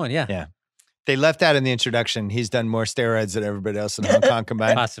kept going, yeah. Yeah. They left out in the introduction, he's done more steroids than everybody else in Hong Kong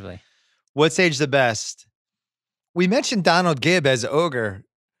combined. Possibly. What's aged the best? We mentioned Donald Gibb as Ogre.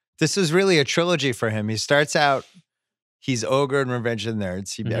 This is really a trilogy for him. He starts out, he's Ogre in Revenge of the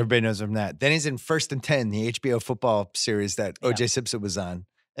Nerds. Everybody knows him from that. Then he's in First and 10, the HBO football series that O.J. Simpson was on.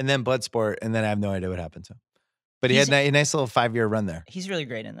 And then Bloodsport, and then I have no idea what happened to him. But he had a nice little 5-year run there. He's really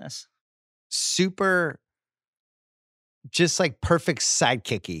great in this. Super, just like perfect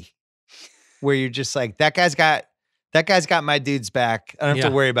sidekicky, where you're just like, that guy's got my dude's back. I don't have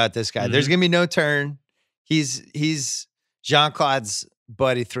to worry about this guy. There's gonna be no turn. He's Jean-Claude's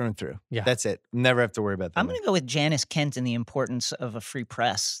buddy through and through. Yeah. That's it. Never have to worry about that. I'm going to go with Janice Kent and the importance of a free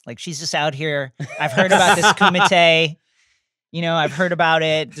press. Like, she's just out here. I've heard about this Kumite. You know, I've heard about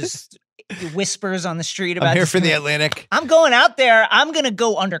it. Just whispers on the street about I'm here this for the Atlantic. I'm going out there. I'm going to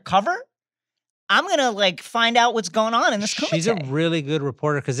go undercover. I'm going to, like, find out what's going on in this Kumite. She's a really good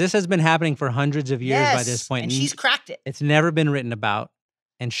reporter because this has been happening for hundreds of years by this point. And she's cracked it. It's never been written about,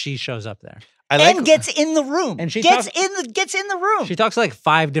 and she shows up there. And gets in the room. And she gets in the room. She talks to like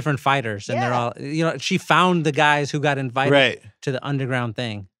 5 different fighters, and they're all, you know, she found the guys who got invited to the underground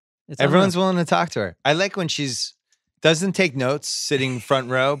thing. Everyone's willing to talk to her. I like when she's doesn't take notes sitting front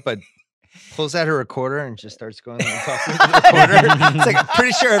row, but pulls out her recorder and just starts going and talking to the recorder. It's like, I'm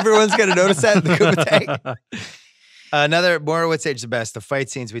pretty sure everyone's going to notice that in the Kumite. Another, more what's aged the best, the fight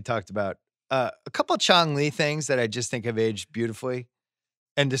scenes we talked about. A couple Chong Li things that I just think have aged beautifully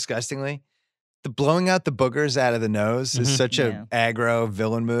and disgustingly. The blowing out the boogers out of the nose is such a aggro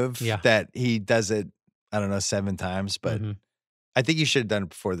villain move that he does it, I don't know, 7 times, but I think you should have done it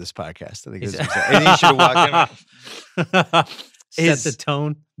before this podcast. I think you should have walked in. Set the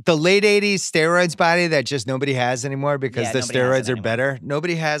tone. The late 80s steroids body that just nobody has anymore because the steroids are better.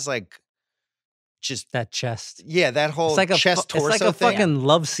 Nobody has like just that chest. Yeah, that whole like chest torso It's like a thing. fucking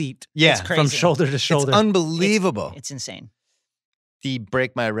love seat. Yeah. It's crazy. From shoulder to shoulder. It's unbelievable. It's insane. The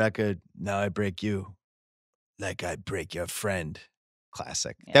break my record, now I break you like I break your friend.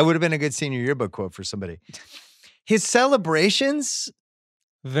 Classic. Yeah. That would have been a good senior yearbook quote for somebody. His celebrations.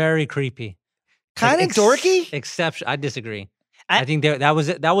 Very creepy. Kind of dorky. Exception. I disagree. I think that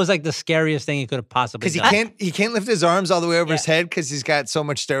was like the scariest thing he could have possibly done. Because he can't lift his arms all the way over his head because he's got so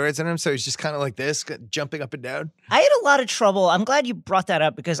much steroids in him. So he's just kind of like this, jumping up and down. I had a lot of trouble. I'm glad you brought that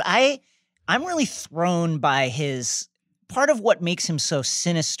up because I'm really thrown by his. Part of what makes him so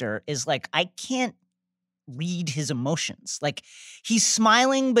sinister is like I can't read his emotions. Like he's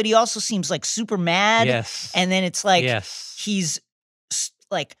smiling, but he also seems like super mad. Yes. And then it's like he's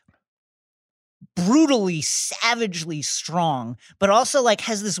like brutally, savagely strong, but also like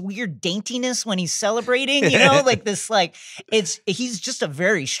has this weird daintiness when he's celebrating, you know, like this, like he's just a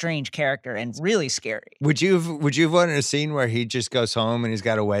very strange character and really scary. Would you have wanted a scene where he just goes home and he's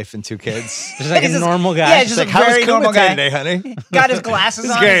got a wife and 2 kids? Just like a normal guy. Yeah, just like, a very normal guy today, honey. Got his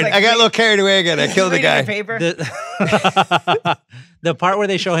glasses on. Great. Like, I got a little carried away again. I killed the guy. The part where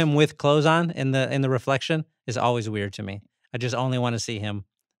they show him with clothes on in the reflection is always weird to me. I just only want to see him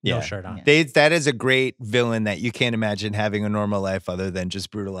no Yeah. shirt on. That is a great villain that you can't imagine having a normal life other than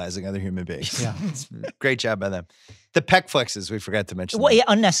just brutalizing other human beings. Yeah. Great job by them. The pec flexes, we forgot to mention. Well, yeah,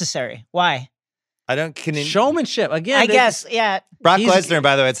 unnecessary. Why? I don't. Showmanship again. I guess, yeah. Brock Lesnar,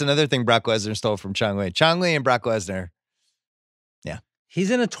 by the way, it's another thing Brock Lesnar stole from Chong Li. Chong Li and Brock Lesnar. Yeah. He's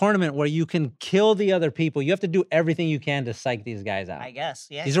in a tournament where you can kill the other people. You have to do everything you can to psych these guys out. I guess,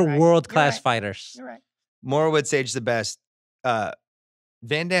 yeah. These are world-class fighters. You're right. More what's aged the best.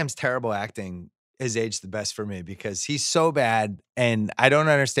 Van Damme's terrible acting has aged the best for me because he's so bad, and I don't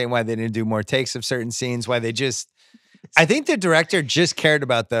understand why they didn't do more takes of certain scenes. Why they just, I think the director just cared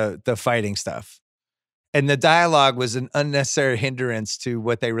about the fighting stuff, and the dialogue was an unnecessary hindrance to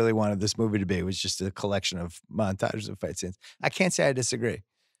what they really wanted this movie to be. It was just a collection of montages of fight scenes. I can't say I disagree.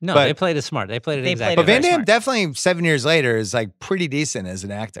 No, but they played it smart. They played it exactly. But Van very Damme smart. definitely 7 years later is like pretty decent as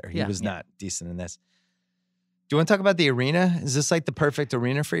an actor. He Yeah. was not decent in this. Do you want to talk about the arena? Is this like the perfect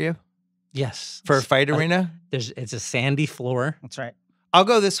arena for you? Yes. For a fight arena? It's a sandy floor. That's right. I'll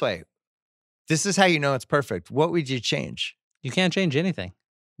go this way. This is how you know it's perfect. What would you change? You can't change anything.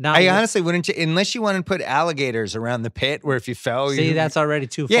 Now, I honestly wouldn't, unless you want to put alligators around the pit where if you fell, see, that's already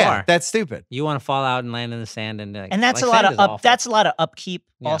too yeah, far. that's stupid. You want to fall out and land in the sand, and That's like, a lot sand of is awful. that's a lot of upkeep.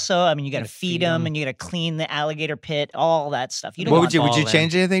 Yeah. Also, I mean, you got to gotta feed feed them, 'em. and you got to clean the alligator pit, all that stuff. You don't What want would you fall in.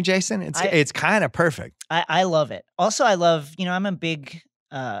 change anything, Jason? It's kind of perfect. I love it. Also, I love, I'm a big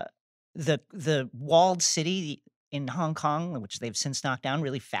the walled city in Hong Kong, which they've since knocked down,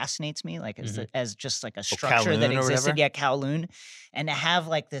 really fascinates me. Like as just like a structure that Kowloon or existed. whatever? Yeah, Kowloon, and to have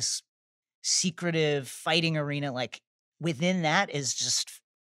like this secretive fighting arena, like within that, is just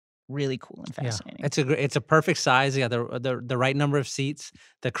really cool and fascinating. Yeah. It's a perfect size. You got the right number of seats.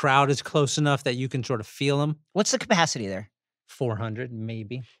 The crowd is close enough that you can sort of feel them. What's the capacity there? 400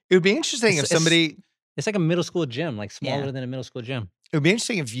 maybe. It would be interesting if somebody. It's like a middle school gym, like smaller Yeah. than a middle school gym. It would be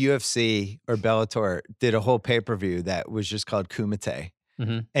interesting if UFC or Bellator did a whole pay-per-view that was just called Kumite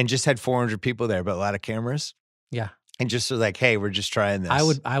Mhm. and just had 400 people there, but a lot of cameras. Yeah. And just was like, hey, we're just trying this. I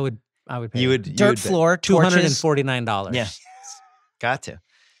would pay You that. would. Dirt floor, torches. $249. Yeah. Got to.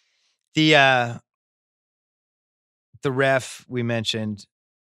 The ref we mentioned.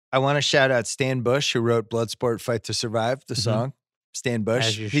 I want to shout out Stan Bush, who wrote Bloodsport Fight to Survive, the song. Stan Bush.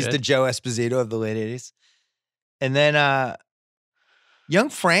 As you He's the should. Joe Esposito of the late 80s. And then young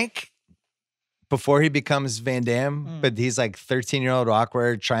Frank, before he becomes Van Damme, but he's like 13-year-old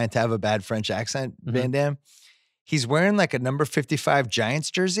awkward, trying to have a bad French accent, Van Damme. He's wearing like a number 55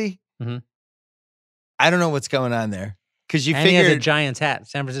 Giants jersey. Mhm. I don't know what's going on there. Because you And he has a figured, Giants hat,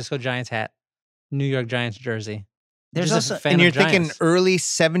 San Francisco Giants hat, New York Giants jersey. There's Just a also- fan and of you're thinking Giants. early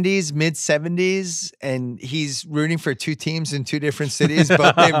 70s, mid 70s, and he's rooting for two teams in two different cities,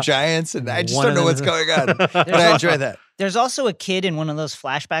 both named Giants. And I just One don't of know them what's is- going on. But I enjoy that. There's also a kid in one of those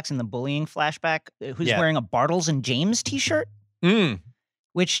flashbacks, in the bullying flashback, who's Yeah. wearing a Bartles and James t-shirt.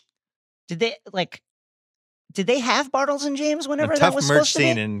 Which did they have Bartles and James whenever A that tough was merch supposed to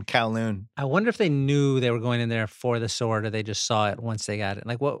scene be? in Kowloon. I wonder if they knew they were going in there for the sword, or they just saw it once they got it.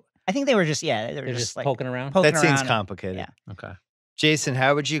 Like what? I think they were just they were They're just just like poking around. poking That seems around. complicated. Yeah. Okay. Jason,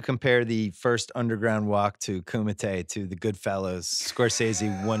 how would you compare the first underground walk to Kumite to the Goodfellas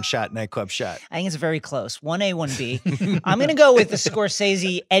Scorsese one-shot nightclub shot? I think it's very close. 1A, 1B. I'm going to go with the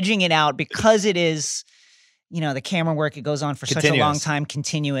Scorsese edging it out because it is, the camera work, it goes on for such a long Continuous. time,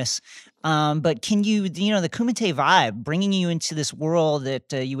 continuous. But can you, the Kumite vibe, bringing you into this world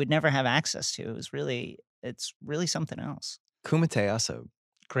that you would never have access to it's really something else. Kumite also.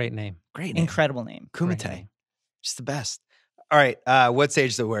 Great name. Great name. Incredible name. Great Kumite. name. Just the best. All right. What's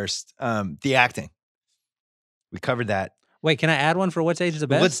aged the worst? The acting. We covered that. Wait, can I add one for what's age the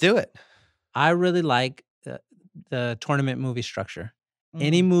best? Let's do it. I really like the tournament movie structure.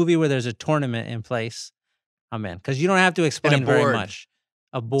 Any movie where there's a tournament in place, I'm in. Because you don't have to explain very board. much.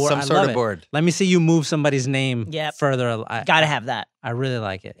 A board. Some I sort love of it. board. Let me see you move somebody's name Yep. further. Gotta have that. I really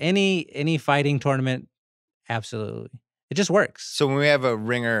like it. Any fighting tournament, absolutely. It just works. So when we have a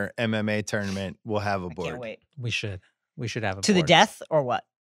ringer MMA tournament, we'll have a I board. can't wait. We should have a To the board. death or what?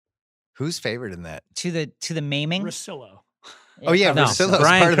 Who's favored in that? To the maiming? Rosillo. Oh yeah, No, Rosillo's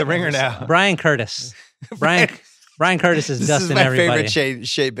Brian part of the Cur- ringer now. Brian Curtis. Brian Curtis is This dusting is my everybody. favorite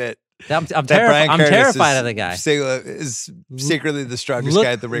Shea bit. I'm That Brian Curtis terrified is of the guy. Is secretly the strongest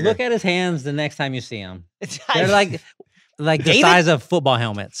guy at the ringer. Look at his hands the next time you see him. They're I- like the David? size of football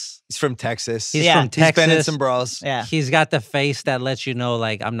helmets. He's from Texas. He's Yeah. from He's been in Texas. some brawls. yeah. He's got the face that lets you know,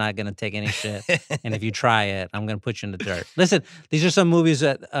 like, I'm not gonna take any shit, and if you try it, I'm gonna put you in the dirt. Listen, these are some movies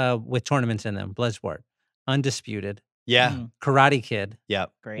that with tournaments in them: Bloodsport, Undisputed, Yeah. Mm, Karate Kid, Yeah.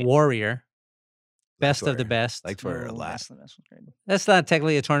 great. Warrior, Best of the best. Liked her a lot. Best of the best was great. That's not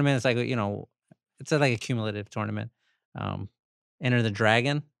technically a tournament. It's like, it's like a cumulative tournament. Enter the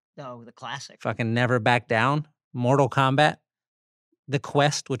Dragon. Oh, the classic. Fucking Never Back Down. Mortal Kombat. The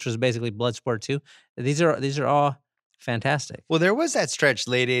Quest, which was basically Bloodsport 2. These are all fantastic. Well, there was that stretch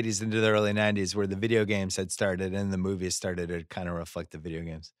late 80s into the early 90s where the video games had started and the movies started to kind of reflect the video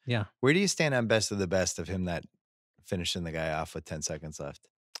games. Yeah. Where do you stand on best of the best of him not finishing the guy off with 10 seconds left?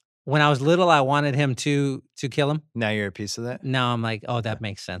 When I was little, I wanted him to kill him. Now you're a piece of that? Now I'm like, oh, that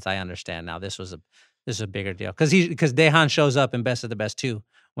makes sense. I understand now. This is a bigger deal. Because Dehan shows up in Best of the Best too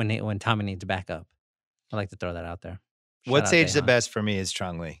when Tommy needs backup. I like to throw that out there. What's age the best for me is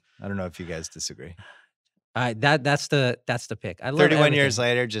Chong Li. I don't know if you guys disagree. That's the pick. I love 31 everything. years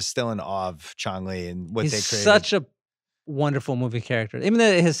later, just still in awe of Chong Li and what He's they created. such a wonderful movie character. Even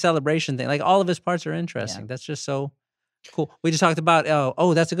his celebration thing, like all of his parts are interesting. Yeah. That's just so cool. We just talked about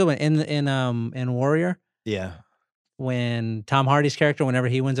that's a good one in Warrior. Yeah. When Tom Hardy's character, whenever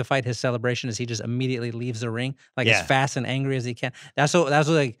he wins a fight, his celebration is he just immediately leaves the ring as fast and angry as he can. That's what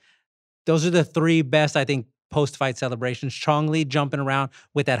like those are the three best, I think, post-fight celebrations. Chong Li jumping around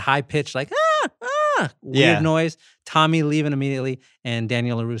with that high pitch, like weird noise. Tommy leaving immediately, and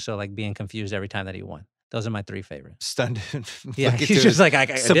Daniel LaRusso like being confused every time that he won. Those are my three favorites. Stunned. Yeah, he's just like, I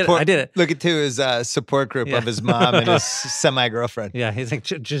did it. Look at his support group of his mom and his semi-girlfriend. Yeah, he's like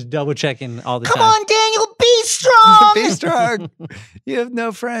just double checking all the time. Come on, Daniel, be strong. Be strong. You have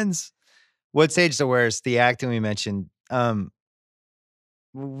no friends. What's age the worst? The acting we mentioned.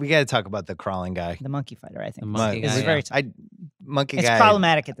 We got to talk about the crawling guy. The monkey fighter, I think. The monkey guy. It's very monkey it's guy. It's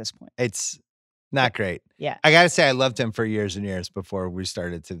problematic at this point. It's not great. Yeah. I got to say, I loved him for years and years before we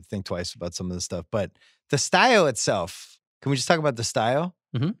started to think twice about some of the stuff. But the style itself, can we just talk about the style?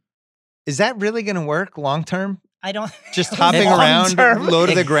 Mm-hmm. Is that really going to work long term? I don't. Just hopping around, low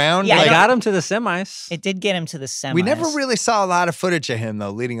to the ground? Yeah, got him to the semis. It did get him to the semis. We never really saw a lot of footage of him,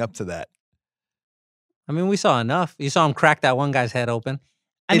 though, leading up to that. I mean, we saw enough. You saw him crack that one guy's head open.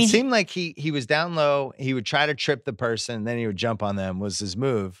 It seemed like he was down low. He would try to trip the person, then he would jump on them was his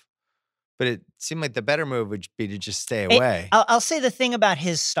move. But it seemed like the better move would be to just stay away. I'll say the thing about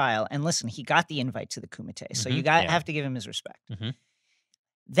his style, and listen, he got the invite to the Kumite, so you have to give him his respect. Mm-hmm.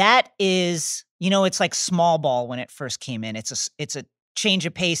 That is, it's like small ball when it first came in. It's a change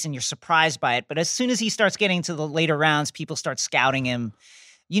of pace, and you're surprised by it. But as soon as he starts getting to the later rounds, people start scouting him.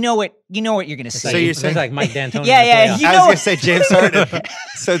 You know what you're going to see. So you're saying like Mike D'Antoni. Yeah. I was going to say James Harden.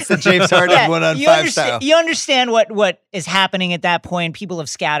 So it's the James Harden 1-on-5 style. You understand what is happening at that point. People have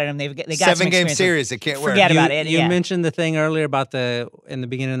scouted him. They got 7-game series. It can't work. Forget about it. You mentioned the thing earlier about in the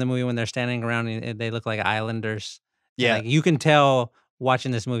beginning of the movie when they're standing around and they look like islanders. Yeah. Like you can tell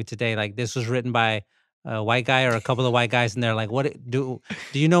watching this movie today, like this was written by a white guy or a couple of white guys, and they're like, "What do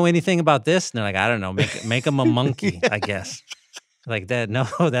you know anything about this?" And they're like, "I don't know. Make him a monkey, I guess." Like that? No,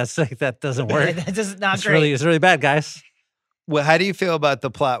 that doesn't work. That is not great. It's really bad, guys. Well, how do you feel about the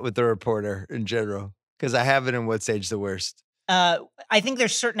plot with the reporter in general? Because I have it in What's Age the Worst. I think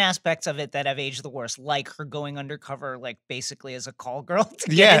there's certain aspects of it that have aged the worst, like her going undercover, like basically as a call girl to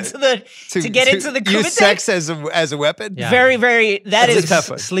get into the Kumite. Use sex as a weapon. Yeah. Very, very. That's a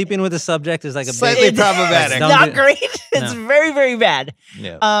tough one. Sleeping with the subject is like a slightly problematic. Not great. It's very, very bad.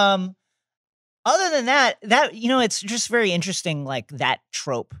 Yeah. Other than that, it's just very interesting, like that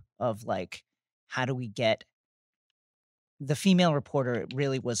trope of like, how do we get the female reporter? It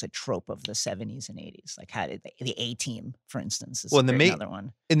really was a trope of the 70s and 80s. Like, how did the A-Team, for instance, is another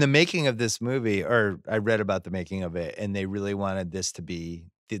one. In the making of this movie, or I read about the making of it, and they really wanted this to be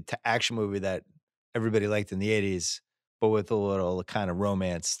the action movie that everybody liked in the 80s, but with a little kind of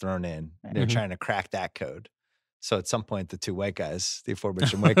romance thrown in. Right. They're trying to crack that code. So at some point, the two white guys, the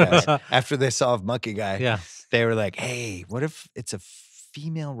aforementioned white guys, after they solved Monkey Guy, they were like, hey, what if it's a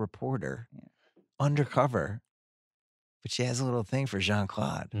female reporter undercover, but she has a little thing for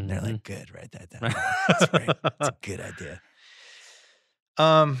Jean-Claude? And they're like, good, write that down. That's great. That's a good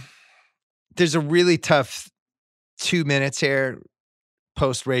idea. There's a really tough 2 minutes here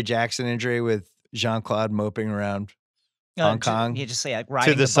post Ray Jackson injury with Jean-Claude moping around Hong Kong. You just say like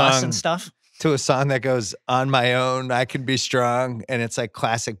riding the bus and stuff. To a song that goes, on my own, I can be strong. And it's like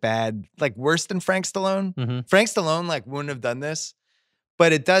classic bad, like worse than Frank Stallone. Mm-hmm. Frank Stallone like wouldn't have done this,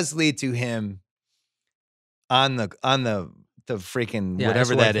 but it does lead to him on the freaking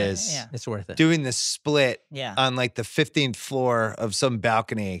whatever that is. Yeah. It's worth it. Doing the split Yeah. on like the 15th floor of some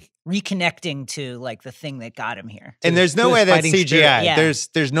balcony. Reconnecting to like the thing that got him here. And there's no way that's CGI. Yeah.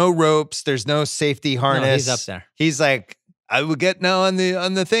 There's no ropes. There's no safety harness. No, he's up there. He's like, I will get now on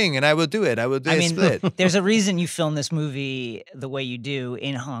the thing, and I will do it. I will do a split. There's a reason you film this movie the way you do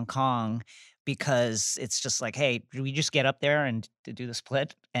in Hong Kong, because it's just like, hey, do we just get up there and to do the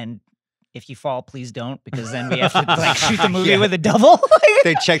split? And if you fall, please don't, because then we have to like shoot the movie with a double.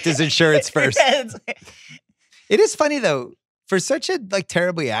 They checked his insurance first. Yeah, it is funny though, for such a like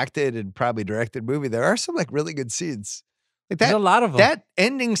terribly acted and probably directed movie, there are some like really good scenes. Like There's a lot of them. That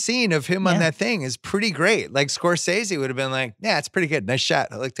ending scene of him on that thing is pretty great. Like Scorsese would have been like, yeah, it's pretty good. Nice shot.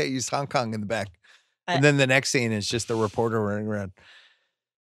 I like that you used Hong Kong in the back. And then the next scene is just the reporter running around.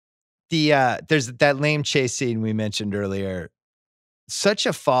 There's that lame chase scene we mentioned earlier. Such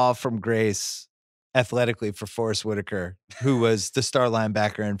a fall from grace athletically for Forrest Whitaker, who was the star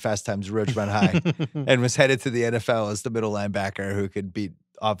linebacker in Fast Times at Ridgemont High and was headed to the NFL as the middle linebacker who could beat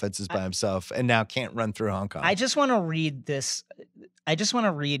offenses by himself and now can't run through Hong Kong. I just want to read this. I just want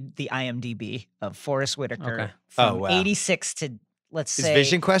to read the IMDb of Forrest Whitaker from 86 to, let's say, is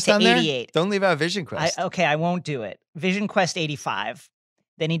Vision Quest to on 88. there? Don't leave out Vision Quest. I won't do it. Vision Quest 85.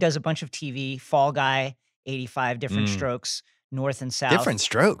 Then he does a bunch of TV. Fall Guy 85. Different Strokes. North and South. Different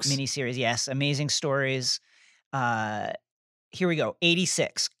Strokes. Miniseries, yes. Amazing Stories. Here we go.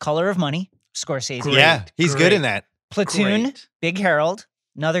 86. Color of Money. Scorsese. Yeah, he's good in that. Platoon. Big Harold.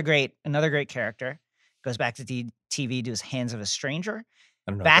 Another great character. Goes back to TV, does Hands of a Stranger.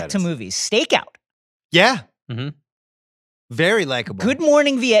 I don't know Back to movies. Stakeout. Yeah. Mm-hmm. Very likable. Good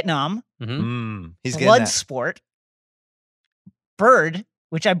Morning Vietnam. He's good in that. Bloodsport. Bird,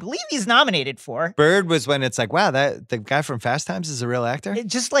 which I believe he's nominated for. Bird was when it's like, wow, the guy from Fast Times is a real actor.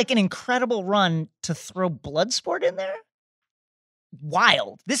 It's just like an incredible run to throw Bloodsport in there.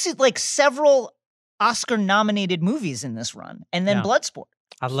 Wild. This is like several Oscar-nominated movies in this run, and then Bloodsport.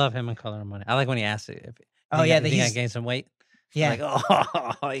 I love him in Color of Money. I like when he asks it. If I gained some weight. Yeah. Like,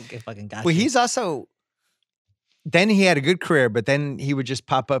 oh, he fucking got Well, you. he's also. Then he had a good career, but then he would just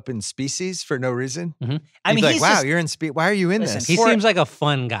pop up in Species for no reason. Mm-hmm. I mean, like, he's wow, just, you're in Species. Why are you in this? He seems like a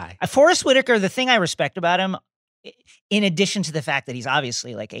fun guy. Forrest Whitaker, the thing I respect about him, in addition to the fact that he's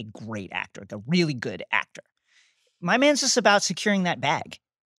obviously like a great actor, like a really good actor, my man's just about securing that bag.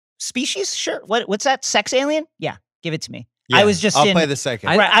 Species, sure. What's that? Sex Alien? Yeah, give it to me. Yeah, I was just I'll play the second.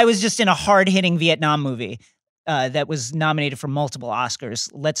 I was just in a hard-hitting Vietnam movie that was nominated for multiple Oscars.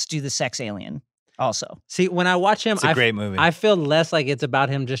 Let's do the Sex Alien also. See, when I watch him, It's a great movie. I feel less like it's about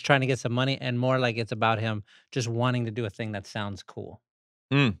him just trying to get some money and more like it's about him just wanting to do a thing that sounds cool.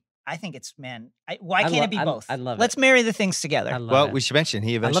 I think it's, why can't it be both? I love it. Let's marry the things together. Well, we should mention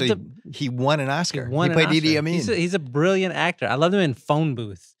he eventually he won an Oscar. He played Idi Amin. He's a brilliant actor. I loved him in Phone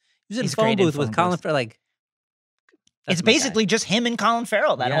Booth. He was in Phone Booth with Colin Farrell. Like, it's basically just him and Colin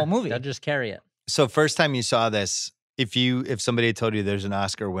Farrell, that whole movie. They'll just carry it. So first time you saw this, if somebody told you there's an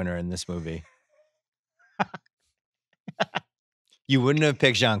Oscar winner in this movie, you wouldn't have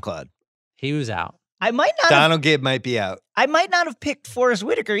picked Jean-Claude. He was out. I might not. Donald Gibb might be out. I might not have picked Forrest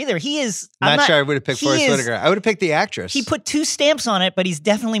Whitaker either. He is. I'm not sure I would have picked Forrest Whitaker. I would have picked the actress. He put 2 stamps on it, but he's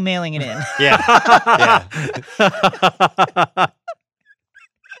definitely mailing it in. Yeah.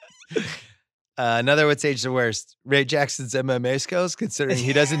 Another What's Age the Worst? Ray Jackson's MMA skills, considering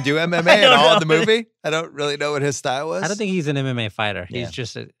he doesn't do MMA at all in the movie. I don't really know what his style was. I don't think he's an MMA fighter. He's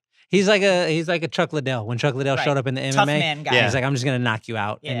just he's like a Chuck Liddell. When Chuck Liddell showed up in the MMA, tough man guy. He's like, I'm just gonna knock you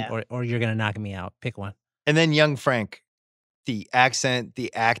out, Yeah. or you're gonna knock me out. Pick one. And then young Frank, the accent,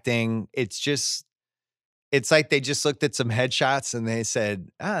 the acting, it's like they just looked at some headshots and they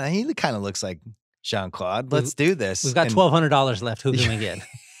said, he kind of looks like Jean-Claude. Let's do this. We've got $1,200 left. Who can we get?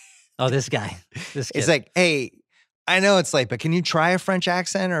 Oh, this guy. This kid. It's like, hey, I know it's late, but can you try a French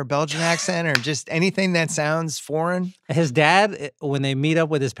accent or a Belgian accent or just anything that sounds foreign? His dad, when they meet up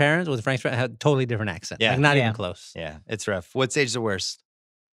with his parents, with Frank's parents, had a totally different accent. Yeah. Like not even close. Yeah, it's rough. What's Age the Worst?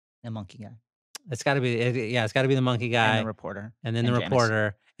 The monkey guy. It's got to be, it's got to be the monkey guy. And the reporter. And then the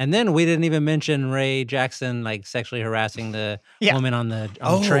reporter. And then we didn't even mention Ray Jackson, like sexually harassing the woman on the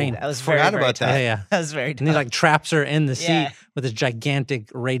train. That was forgot about that. Yeah. That was very tough. And he like traps her in the seat with his gigantic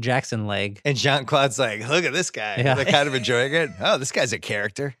Ray Jackson leg. And Jean-Claude's like, look at this guy. Yeah. They're kind of enjoying it. Oh, this guy's a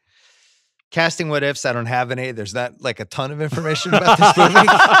character. Casting what ifs, I don't have any. There's not like a ton of information about this movie.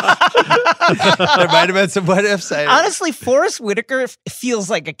 There might have been some what ifs. Honestly, Forrest Whitaker feels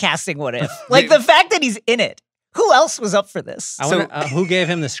like a casting what if. Like the fact that he's in it. Who else was up for this? I wonder who gave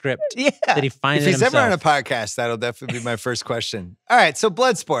him the script? Yeah. Did he find if it he's himself? ever on a podcast, that'll definitely be my first question. All right, so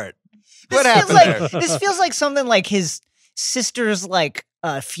Bloodsport. What happened there? This feels like something like his sister's like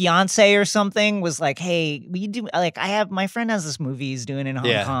fiance or something was like, hey, we do like my friend has this movie he's doing in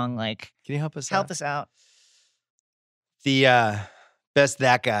Hong Kong. Like, can you help us out? The best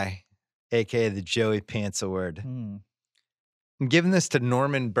that guy, aka the Joey Pants Award. I'm giving this to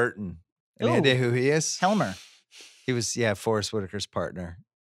Norman Burton. Any idea who he is? Helmer. He was, Forrest Whitaker's partner.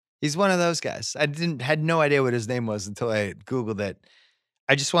 He's one of those guys. I had no idea what his name was until I Googled it.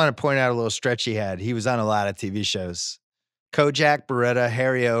 I just want to point out a little stretch he had. He was on a lot of TV shows. Kojak, Beretta,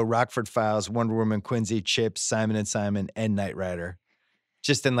 Harry-O, Rockford Files, Wonder Woman, Quincy, Chips, Simon & Simon, and Knight Rider.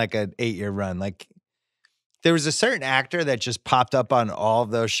 Just in like an 8-year run. Like, there was a certain actor that just popped up on all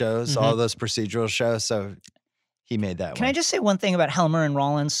of those shows, all of those procedural shows. So he made that one. Can I just say one thing about Helmer and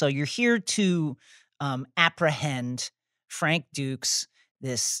Rollins? So you're here to apprehend Frank Dukes,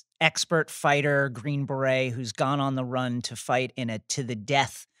 this expert fighter, Green Beret, who's gone on the run to fight in a to the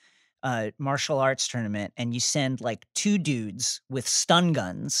death martial arts tournament, and you send like 2 dudes with stun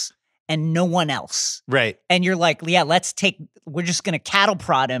guns and no one else. Right. And you're like, yeah, we're just going to cattle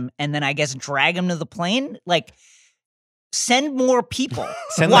prod him and then I guess drag him to the plane. Like, send more people.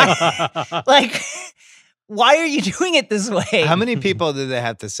 Why are you doing it this way? How many people did they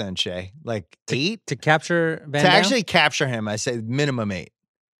have to send, Shea? Like 8? To capture Van Damme? To actually capture him, I say minimum 8.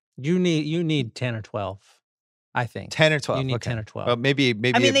 You need 10 or 12, I think. 10 or 12. You need okay. 10 or 12. Well, maybe a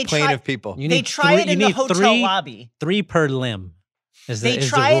plane of people. They try it in the hotel lobby. 3 per limb. They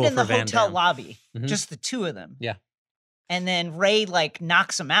try it in the hotel lobby. Just the 2 of them. Yeah. And then Ray like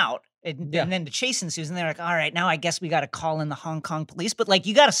knocks him out. And then the chase ensues, and they're like, all right, now I guess we got to call in the Hong Kong police. But like,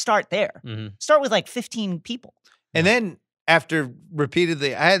 you got to start there. Start with like 15 people. And then after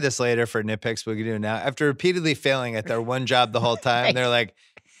repeatedly, I had this later for nitpicks, but we can do it now. After repeatedly failing at their one job the whole time, they're like,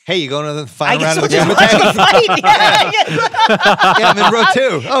 hey, you going to the final round of the Kumite? Yeah, I'm in row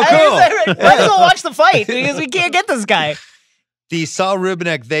 2. Oh, cool. Might as well watch the fight because we can't get this guy. The Saul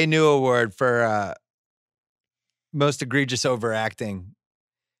Rubinek They Knew Award for most egregious overacting.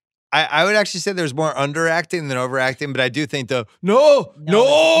 I would actually say there's more underacting than overacting, but I do think no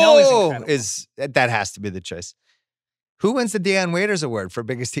is that has to be the choice. Who wins the Dion Waiters Award for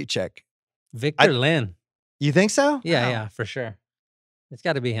biggest heat check? Victor Lin. You think so? Yeah, yeah, for sure. It's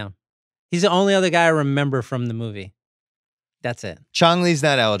got to be him. He's the only other guy I remember from the movie. That's it. Chong Li's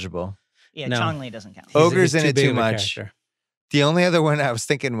not eligible. Yeah, no. Chong Li doesn't count. Ogre's in it too much. The only other one I was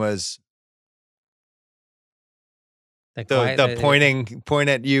thinking was the point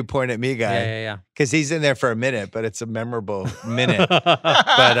at you, point at me guy. Yeah. Because he's in there for a minute, but it's a memorable minute.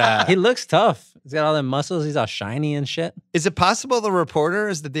 But he looks tough. He's got all the muscles. He's all shiny and shit. Is it possible the reporter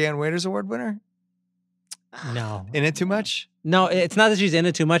is the Dion Waiters Award winner? No. In it too much? No, it's not that she's in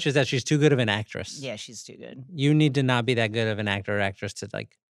it too much. It's that she's too good of an actress. Yeah, she's too good. You need to not be that good of an actor or actress to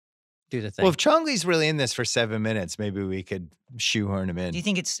like do the thing. Well, if Chong Li's really in this for 7 minutes, maybe we could shoehorn him in. Do you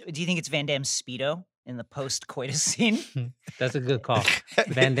think it's Van Damme's Speedo in the post-coitus scene? That's a good call.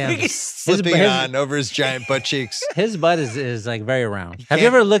 Van Damme slipping it on over his giant butt cheeks. His butt is like very round. Have you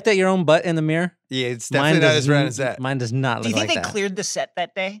ever looked at your own butt in the mirror? Yeah, it's definitely not as round as that. Mine does not look like that. Do you think they cleared the set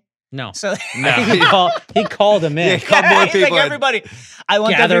that day? No. So no. He called him in. Yeah, he called more people. Like, everybody, I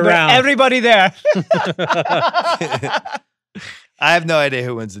want around. Everybody there. I have no idea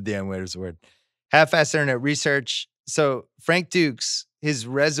who wins the Dion Waiters Award. Half-assed internet research. So Frank Dukes, his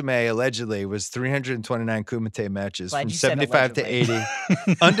resume allegedly was 329 Kumite matches from 75 to 80,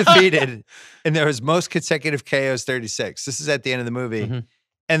 undefeated, and there was most consecutive KOs 36. This is at the end of the movie.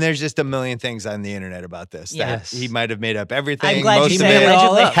 And there's just a million things on the internet about this. Yes. That he might have made up everything. I'm glad most you of said it,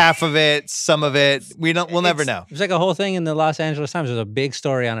 allegedly. half of it, some of it. We'll never know. It was like a whole thing in the Los Angeles Times. There was a big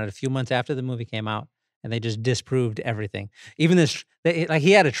story on it a few months after the movie came out, and they just disproved everything. Even this, like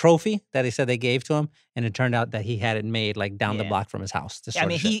he had a trophy that he said they gave to him, and it turned out that he had it made like down the block from his house. I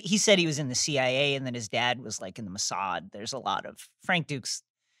mean, he said he was in the CIA, and then his dad was like in the Mossad. There's a lot of Frank Dukes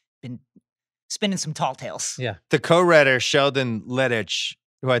been spinning some tall tales. Yeah. The co-writer Sheldon Lettich,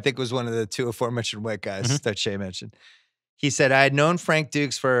 who I think was one of the 2 aforementioned white guys that Shea mentioned. He said, I had known Frank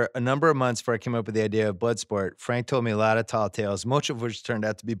Dukes for a number of months before I came up with the idea of Bloodsport. Frank told me a lot of tall tales, most of which turned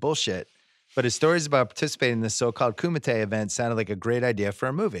out to be bullshit. But his stories about participating in this so-called Kumite event sounded like a great idea for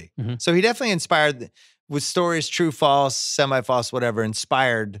a movie. So he definitely inspired, with stories, true, false, semi-false, whatever,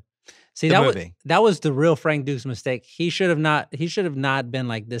 inspired See, the that movie. That was the real Frank Dukes mistake. He should have not been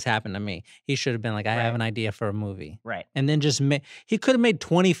like, this happened to me. He should have been like, I have an idea for a movie. Right. And then he could have made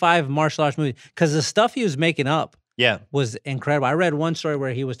 25 martial arts movies because the stuff he was making up was incredible. I read one story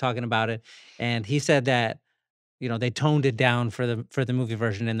where he was talking about it, and he said that, you know, they toned it down for the movie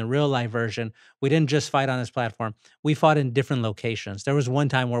version. In the real life version, we didn't just fight on this platform. We fought in different locations. There was one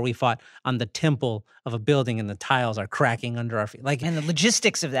time where we fought on the temple of a building and the tiles are cracking under our feet. Like, and the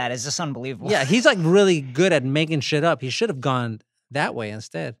logistics of that is just unbelievable. Yeah, he's like really good at making shit up. He should have gone that way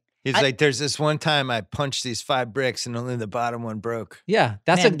instead. He's like, there's this one time I punched these 5 bricks and only the bottom one broke. Yeah,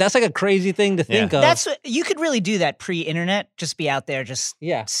 that's like a crazy thing to think of. That's you could really do that pre-internet. Just be out there, just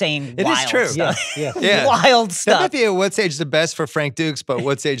saying it wild is true. stuff. Yeah. Wild stuff. That might be a what's age the best for Frank Dukes, but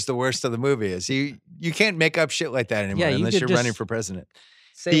what's age the worst of the movie is. You can't make up shit like that anymore unless you're running for president.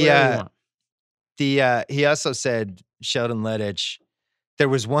 Say whatever you want. He also said, Sheldon Lettich, there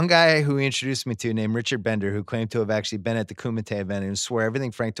was one guy who he introduced me to named Richard Bender who claimed to have actually been at the Kumite event and swore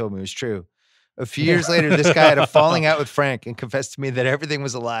everything Frank told me was true. A few years later, this guy had a falling out with Frank and confessed to me that everything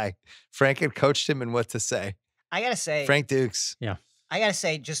was a lie. Frank had coached him in what to say. I gotta say, Frank Dukes. Yeah. I gotta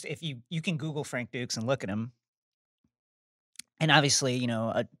say, just if you can Google Frank Dukes and look at him, and obviously,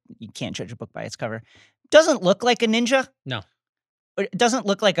 you can't judge a book by its cover. Doesn't look like a ninja. No. It doesn't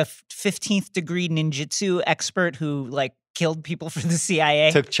look like a 15th degree ninjutsu expert who killed people for the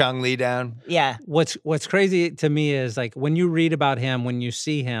CIA. Took Chong Li down. Yeah. What's crazy to me is like when you read about him, when you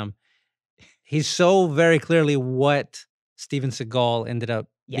see him, he's so very clearly what Steven Seagal ended up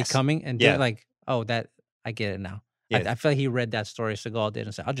becoming, and that I get it now. Yeah. I feel like he read that story Seagal did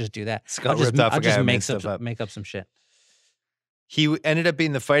and said, "I'll just do that. Seagal ripped off a guy who made stuff up. Make up some shit." He ended up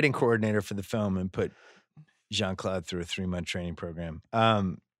being the fighting coordinator for the film and put Jean-Claude through a 3-month training program.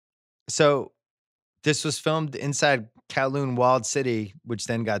 So this was filmed inside Kowloon Walled City, which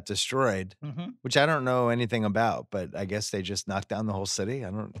then got destroyed, which I don't know anything about, but I guess they just knocked down the whole city. I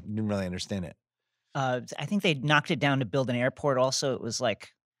didn't really understand it. I think they knocked it down to build an airport also. It was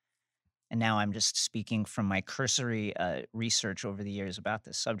and now I'm just speaking from my cursory research over the years about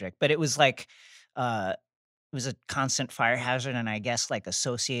this subject, but it was it was a constant fire hazard, and I guess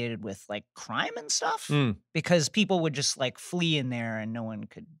associated with crime and stuff because people would just flee in there and no one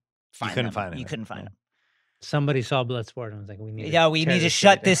could find them. You couldn't find them. Somebody saw Bloodsport and was like, we need to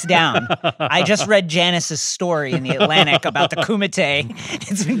shut this down. I just read Janice's story in the Atlantic about the Kumite.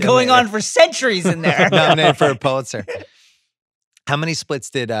 It's been going on for centuries in there. Nominated for a Pulitzer. How many splits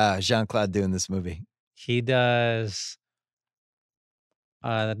did Jean-Claude do in this movie? He does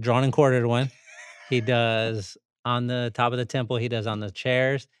drawn and quartered one. He does on the top of the temple. He does on the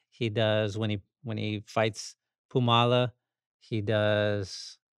chairs. He does when he fights Pumala. He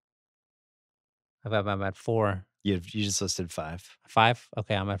does. I'm at 4. You just listed 5. 5?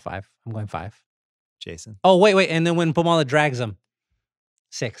 Okay, I'm at 5. I'm going 5. Jason. Oh, wait. And then when Pumala drags him,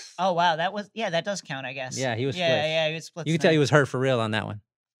 6. Oh, wow. That does count, I guess. Yeah, he was split. Yeah, he was split. You can tell he was hurt for real on that one.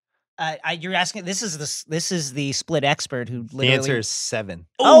 You're asking, this is the split expert who literally. The answer is 7.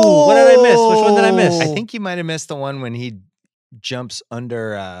 Oh, what did I miss? Which one did I miss? I think you might have missed the one when he jumps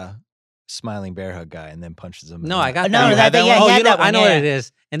under Smiling Bear Hug guy and then punches him. No, I got that. I know what it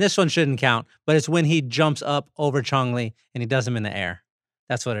is. And this one shouldn't count, but it's when he jumps up over Chong Li and he does him in the air.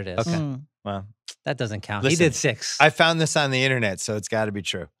 That's what it is. Okay. Well, that doesn't count. Listen, he did 6. I found this on the internet, so it's got to be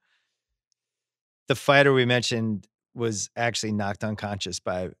true. The fighter we mentioned was actually knocked unconscious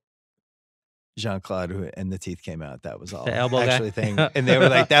by Jean-Claude, and the teeth came out. That was all the elbow actually guy. thing. And they were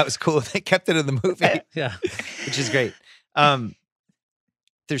like, that was cool. They kept it in the movie. Yeah. Which is great.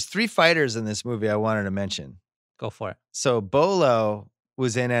 There's 3 fighters in this movie I wanted to mention. Go for it. So Bolo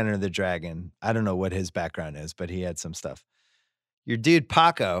was in Enter the Dragon. I don't know what his background is, but he had some stuff. Your dude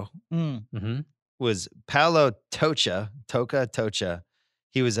Paco was Paulo Tocha.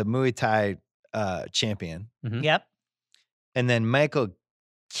 He was a Muay Thai champion. Yep. And then Michael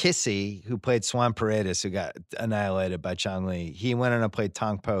Kissy, who played Swan Paredes, who got annihilated by Chong Li, he went on to play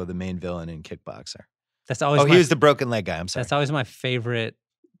Tong Po, the main villain in Kickboxer. That's always. He was the broken leg guy. I'm sorry. That's always my favorite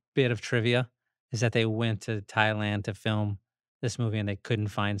bit of trivia is that they went to Thailand to film this movie and they couldn't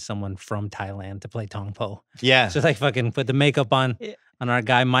find someone from Thailand to play Tong Po. Yeah, so they fucking put the makeup on our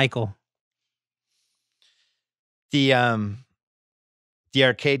guy Michael. The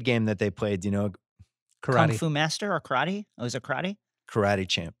arcade game that they played, Karate. Kung Fu Master or Karate? Oh, is it Karate? Karate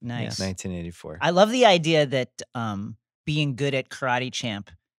Champ. Nice. 1984. I love the idea that being good at Karate Champ,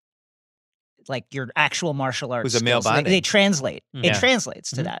 your actual martial arts was a male skills, bonding. They translate. Yeah. It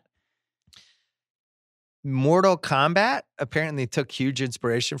translates to that. Mortal Kombat apparently took huge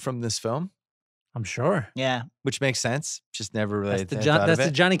inspiration from this film. I'm sure. Yeah. Which makes sense. Just never really That's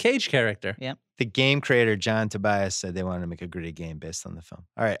the Johnny Cage character. Yeah. The game creator, John Tobias, said they wanted to make a gritty game based on the film.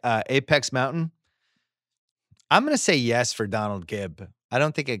 All right. Apex Mountain. I'm going to say yes for Donald Gibb. I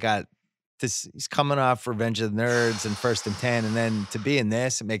don't think it got this. He's coming off Revenge of the Nerds and First and 10. And then to be in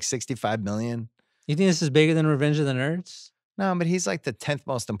this, it makes $65 million. You think this is bigger than Revenge of the Nerds? No, but he's like the 10th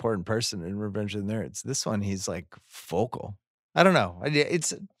most important person in Revenge of the Nerds. This one, he's like vocal. I don't know.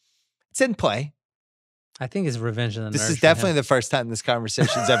 It's in play. I think it's Revenge of the Nerds. This is definitely the first time this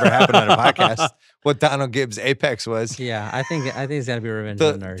conversation's ever happened on a podcast. What Donald Gibbs' Apex was. Yeah, I think it's got to be Revenge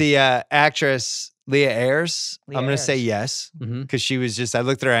of the Nerds. The actress Leah Ayres, I'm going to say yes. Because she was just, I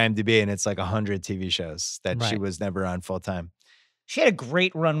looked at her IMDb and it's like 100 TV shows that she was never on full time. She had a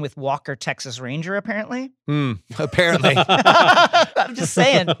great run with Walker, Texas Ranger, apparently. Apparently. I'm just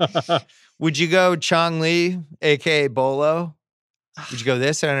saying. Would you go Chong Li, a.k.a. Bolo? Would you go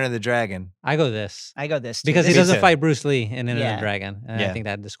this or Enter the Dragon? I go this. I go this too. Because he doesn't fight Bruce Lee in Enter the Dragon. And I think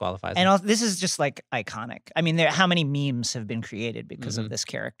that disqualifies him. And also, this is just like iconic. I mean, how many memes have been created because of this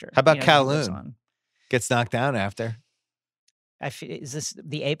character? How about Kowloon? Gets knocked down after. Is this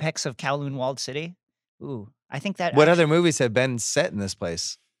the apex of Kowloon Walled City? Ooh, I think that. What other movies have been set in this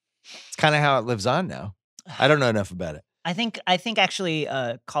place? It's kind of how it lives on now. I don't know enough about it. I think actually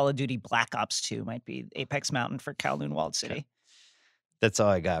Call of Duty Black Ops 2 might be Apex Mountain for Kowloon Walled City. Okay. That's all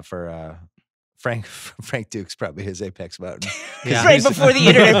I got for Frank. Frank Duke's probably his Apex Mountain. Right before the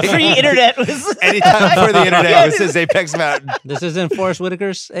internet, pre-internet was. Anytime before the internet was his Apex Mountain. This isn't Forrest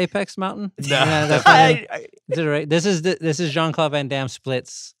Whitaker's Apex Mountain. No, that's right. Is it right? This is Jean-Claude Van Damme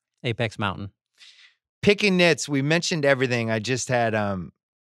Split's Apex Mountain. Picking nits. We mentioned everything. I just had. I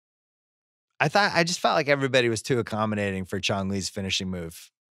just felt like everybody was too accommodating for Chong Li's finishing move.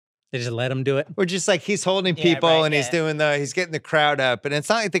 They just let him do it. We're just like he's holding people and he's doing he's getting the crowd up, and it's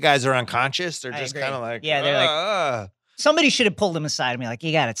not like the guys are unconscious. They're just kind of like, they're like, somebody should have pulled him aside and be like,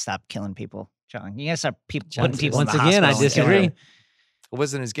 you got to stop killing people, Chong. You got to stop putting people once in the again, hospital. I disagree. It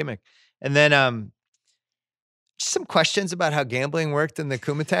wasn't his gimmick. And then just some questions about how gambling worked in the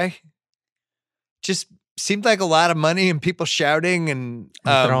Kumite. Just seemed like a lot of money and people shouting and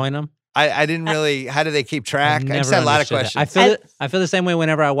throwing them. I didn't really. How do they keep track? I just had a lot of questions. I feel the same way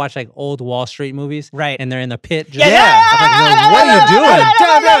whenever I watch like old Wall Street movies, right? And they're in the pit. Just, I'm like, what are you doing?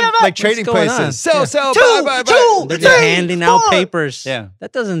 Down, like trading places. Sell, buy. They're just handing out papers. Yeah,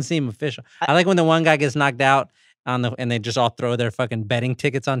 that doesn't seem official. I like when the one guy gets knocked out and they just all throw their fucking betting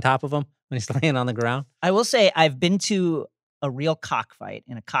tickets on top of him when he's laying on the ground. I will say I've been to a real cockfight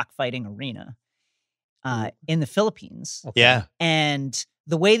in a cockfighting arena in the Philippines. Okay. Yeah, and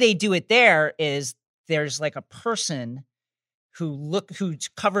the way they do it there is there's like a person who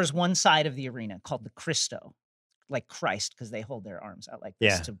covers one side of the arena called the Cristo, like Christ, because they hold their arms out like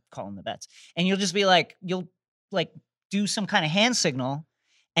this to call in the bets. And you'll just be like, you'll like do some kind of hand signal,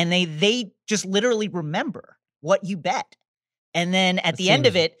 and they just literally remember what you bet. And then at the end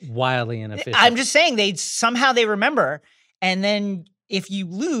of it, wildly inefficient. I'm just saying they remember. And then if you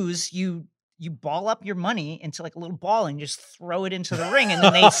lose, you ball up your money into like a little ball and just throw it into the ring, and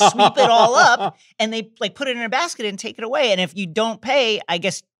then they sweep it all up and they like put it in a basket and take it away. And if you don't pay, I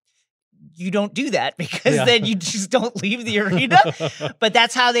guess you don't do that because then you just don't leave the arena. But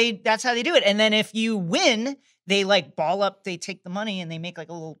that's how they do it. And then if you win, they like ball up, they take the money and they make like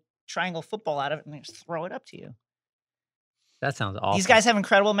a little triangle football out of it and they just throw it up to you. That sounds awful. These guys have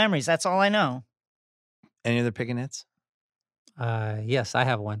incredible memories. That's all I know. Any other picking hits? Yes, I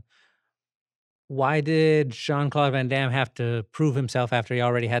have one. Why did Jean-Claude Van Damme have to prove himself after he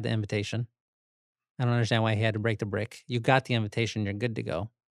already had the invitation? I don't understand why he had to break the brick. You got the invitation, you're good to go.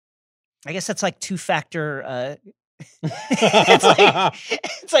 I guess that's like two-factor.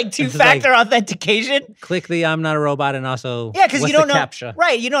 It's like two-factor authentication. Click the "I'm not a robot" and also because you don't know. CAPTCHA?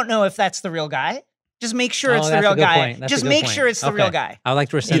 Right, you don't know if that's the real guy. Just make sure it's the real guy. Just make sure it's the real guy. I would like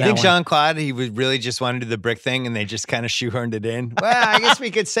to rescind You think that Jean-Claude, he would really just want to do the brick thing and they just kind of shoehorned it in? Well, I guess we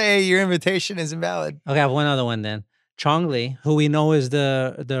could say your invitation is invalid. Okay, I have one other one then. Chong Li, who we know is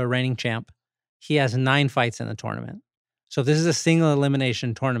the reigning champ, he has 9 fights in the tournament. So if this is a single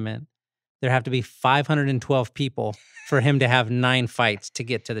elimination tournament, there have to be 512 people for him to have 9 fights to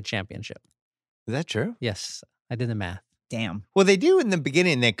get to the championship. Is that true? Yes, I did the math. Damn. Well, they do in the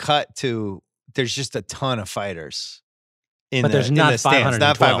beginning. They cut to... There's just a ton of fighters. But there's not 512.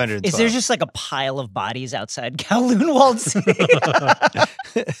 Not 512. Is there just like a pile of bodies outside Kowloon Walled City?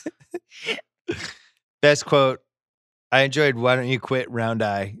 Best quote. I enjoyed "Why don't you quit, round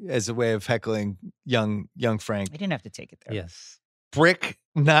eye" as a way of heckling young Frank. I didn't have to take it there. Yes. Brick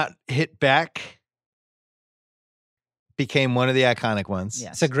not hit back became one of the iconic ones.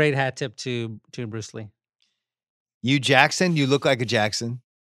 Yes. It's a great hat tip to Bruce Lee. You Jackson, you look like a Jackson.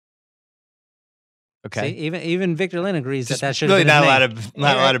 Okay. See, even Victor Lynn agrees that should really have been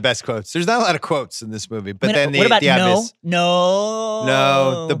not a lot of best quotes. There's not a lot of quotes in this movie. But then what about the obvious,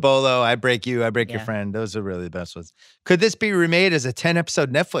 no, the Bolo, I break you, I break your friend. Those are really the best ones. Could this be remade as a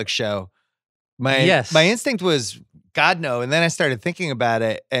 10-episode Netflix show? My instinct was God, no. And then I started thinking about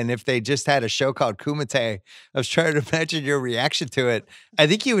it. And if they just had a show called Kumite, I was trying to imagine your reaction to it. I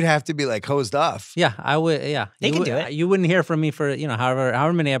think you would have to be like hosed off. Yeah, I would. Yeah, They can do it. You wouldn't hear from me for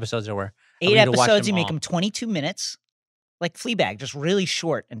however many episodes there were. 8 episodes, you make them 22 minutes, like Fleabag, just really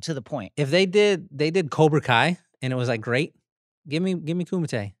short and to the point. If they did Cobra Kai and it was like great, give me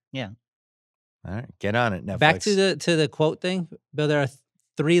Kumite. Yeah. All right, get on it, Netflix. Back to the quote thing, Bill. There are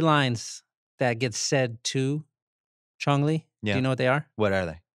 3 lines that get said to Chong Li. Yeah. Do you know what they are? What are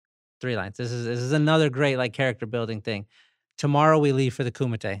they? 3 lines. This is another great like character building thing. Tomorrow we leave for the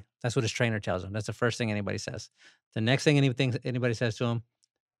Kumite. That's what his trainer tells him. That's the first thing anybody says. The next thing anybody says to him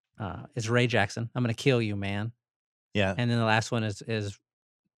is Ray Jackson. I'm gonna kill you, man. Yeah. And then the last one is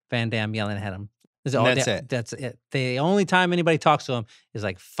Van Damme yelling at him. That's it. That's it. The only time anybody talks to him is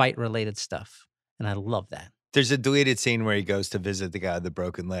like fight related stuff, and I love that. There's a deleted scene where he goes to visit the guy with the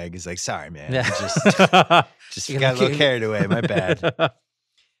broken leg. He's like, sorry, man. Yeah. Just got a little carried away. My bad.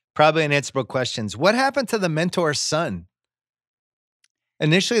 Probably unanswerable questions. What happened to the mentor's son?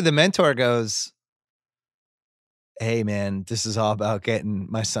 Initially, the mentor goes, hey, man, this is all about getting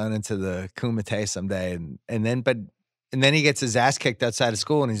my son into the Kumite someday. And then he gets his ass kicked outside of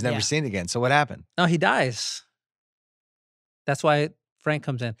school and he's never seen again. So what happened? No, he dies. That's why Frank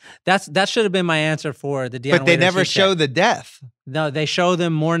comes in. That should have been my answer for the Deion But they Waiters never heat show check. the death. No, they show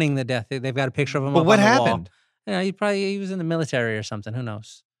them mourning the death. They've got a picture of him. But up what on the wall. happened? He was in the military or something. Who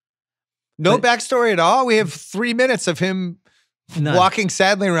knows? No But- backstory at all. We have 3 minutes of him None. walking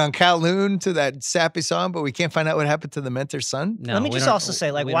sadly around Kowloon to that sappy song, but we can't find out what happened to the mentor's son. No, Let me we just don't- also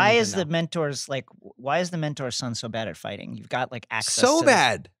say, like, we don't why even is the know. mentor's son so bad at fighting? You've got like access. So to this-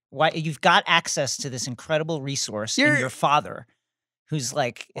 bad. Why you've got access to this incredible resource in your father, who's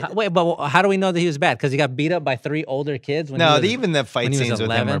like, Wait, but how do we know that he was bad? Because he got beat up by 3 older kids. When No, he was, even the fight when he was scenes with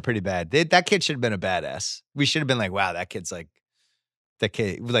him 11? are pretty bad. That kid should have been a badass. We should have been like, wow, that kid's like the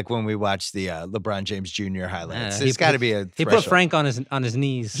kid. Like when we watched the LeBron James Jr. highlights. Yeah, There's got to be a He put threshold. Frank on his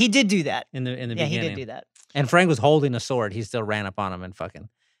knees. he did do that. in the Yeah, beginning. he did do that. And Frank was holding a sword. He still ran up on him and fucking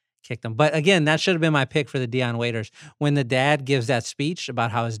kicked him. But again, that should have been my pick for the Deion Waiters. When the dad gives that speech about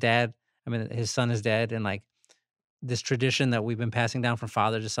how his son is dead, and like this tradition that we've been passing down from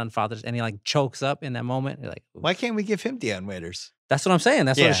father to son, and he like chokes up in that moment. You're like, Why can't we give him Deion Waiters? that's what I'm saying.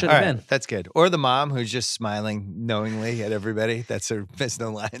 That's what it should have all right, been. That's good. Or the mom who's just smiling knowingly at everybody. That's her miss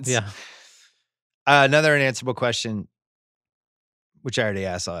no lines. Yeah. Another unanswerable question, which I already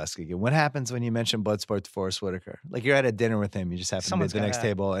asked. I'll ask again. What happens when you mention Bloodsport to Forrest Whitaker? Like you're at a dinner with him. You just happen Someone's to be at the next gotta-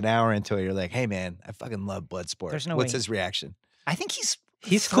 table. An hour into it, you're like, hey, man, I fucking love Bloodsport. There's no What's way- his reaction? I think he's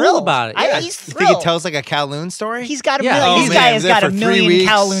cool thrilled. about it. I- Yeah. he's You thrilled. think he tells like a Kowloon story? He's got a Yeah. million. Oh, This man, guy has there got a for 3 million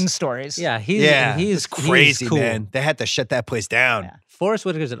weeks. Kowloon stories. Yeah, it's crazy, cool. man. They had to shut that place down. Yeah. Forrest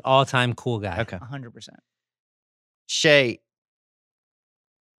Whitaker's an all-time cool guy. Okay. 100%. Shea,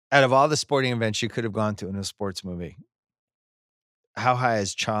 out of all the sporting events you could have gone to in a sports movie, how high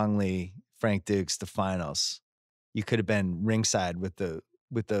is Chong Li, Frank Dukes, the finals? You could have been ringside with the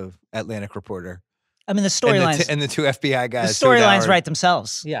Atlantic reporter. I mean, the storylines. and the 2 FBI The guys. storylines write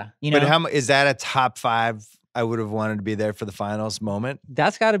themselves. Yeah. You know, But is that a top 5? I would have wanted to be there for the finals moment.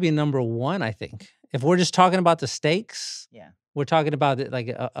 That's got to be number 1, I think. If we're just talking about the stakes, yeah. we're talking about it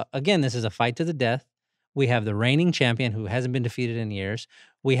like again, this is a fight to the death. We have the reigning champion who hasn't been defeated in years.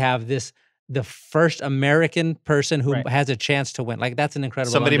 We have the first American person who Right. has a chance to win. Like that's an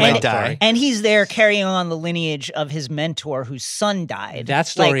incredible. Somebody underdog might die. story. And he's there carrying on the lineage of his mentor whose son died. That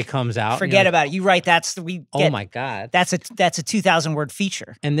story Like, comes out. Forget about it. You write Oh my god. That's a 2,000 word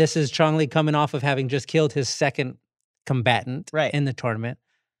feature. And this is Chong Li coming off of having just killed his second combatant Right. in the tournament.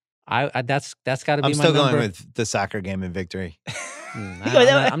 That's got to be I'm my still number. going with the soccer game and victory.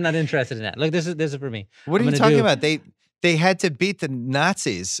 I'm not interested in that. Look, this is for me. What I'm are you gonna talking do- about? They had to beat the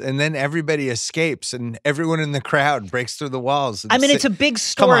Nazis, and then everybody escapes, and everyone in the crowd breaks through the walls. I mean, it's a big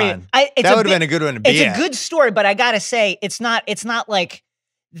story. on. It's That a would have big- been a good one to be It's at. a good story, but I gotta say, it's not like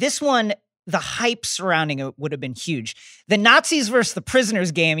this one. The hype surrounding it would have been huge. The Nazis versus the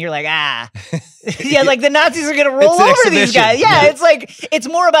prisoners game, you're like, yeah, like the Nazis are gonna roll It's an over these exhibition. guys. Yeah, Yeah. it's like it's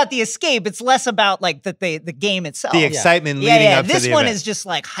more about the escape. It's less about like the game itself. the excitement yeah, leading yeah. up to This the one event. is just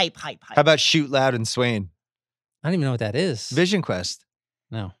like hype. How about Shoot Loud and Swain? I don't even know what that is. Vision Quest.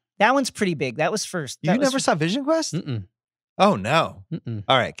 No. That one's pretty big. That was first. You That was never saw Vision Quest? Mm-mm. Oh, no. Mm-mm.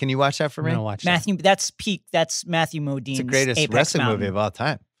 All right. Can you watch that for I'm me? gonna watch that. Matthew. That's peak. That's Matthew Modine's It's the greatest Apex wrestling Mountain. movie of all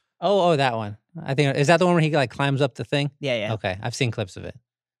time. Oh, that one. I think is that the one where he like climbs up the thing? Yeah, yeah. Okay, I've seen clips of it.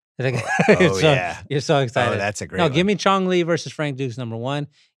 Oh, yeah. You're so excited. Oh, that's a great No, one. give me Chong Li versus Frank Dukes number 1.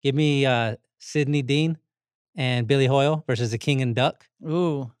 Give me Sidney Dean and Billy Hoyle versus the King and Duck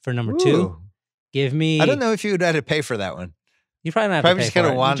Ooh, for number 2. Ooh. Give me. I don't know if you would have to pay for that one. You probably don't have Probably to pay just for kinda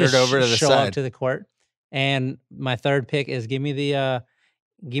it. You wandered just over to the show side. up to the court. And my third pick is give me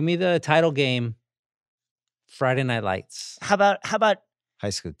the title game, Friday Night Lights. How about High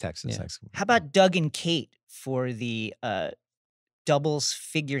School Texas. Yeah. High School. how about Doug and Kate for the doubles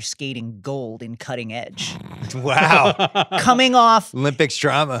figure skating gold in Cutting Edge? Wow. Coming off Olympics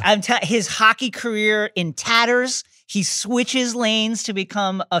drama. his hockey career in tatters, he switches lanes to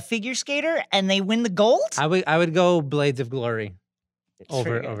become a figure skater, and they win the gold. I would go Blades of Glory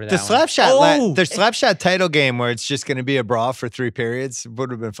over that The one. Slapshot, the Slapshot title game where it's just going to be a brawl for 3 periods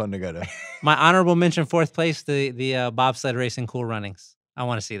would have been fun to go to. My honorable mention, 4th place, the bobsled racing Cool Runnings. I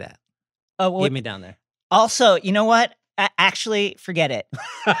want to see that. Get me down there. Also, you know what? Actually, forget it.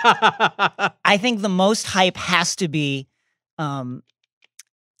 I think the most hype has to be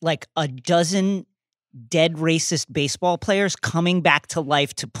like a dozen dead racist baseball players coming back to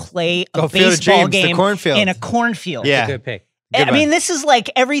life to play a Field of baseball Dreams, the game cornfield. in a cornfield. Yeah. Good pick. Good I one. mean, this is like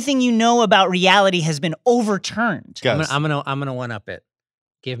everything you know about reality has been overturned. Goes. I'm gonna one up it.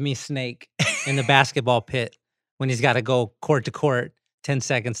 Give me Snake in the basketball pit when he's got to go court to court, 10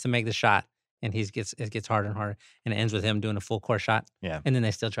 seconds to make the shot, and it gets harder and harder, and it ends with him doing a full court shot. Yeah. And then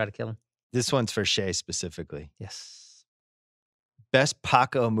they still try to kill him. This one's for Shea specifically. Yes. Best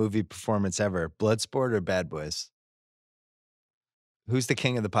Paco movie performance ever, Bloodsport or Bad Boys? Who's the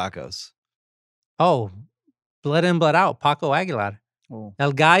king of the Pacos? Oh, Blood In, Blood Out, Paco Aguilar. Oh.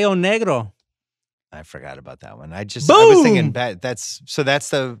 El Gallo Negro. I forgot about that one. I was thinking Boom! that's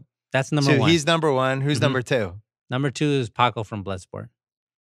That's number so one. he's number one. Who's Mhm. number 2? Number 2 is Paco from Bloodsport.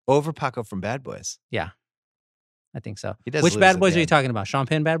 Over Paco from Bad Boys. I think so. He does Which lose Bad at Boys the are you end. talking about? Sean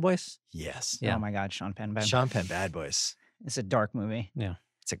Penn Bad Boys? Yes. Yeah. Oh my God, Sean Penn. Sean Penn Bad Boys. It's a dark movie.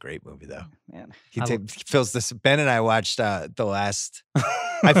 It's a great movie though. Man. He I fills this. Ben and I watched the last.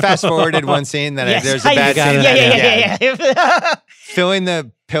 I fast forwarded one scene that Yes, there's a I- bad got scene. it. Yeah. Filling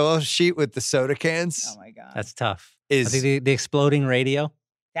the pillow sheet with the soda cans Oh my God. That's tough. I is think the exploding radio.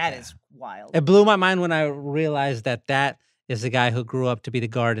 That is wild. It blew my mind when I realized that is the guy who grew up to be the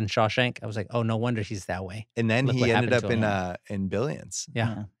guard in Shawshank. I was like, oh, no wonder he's that way. and then Look he what ended up happened to in Billions.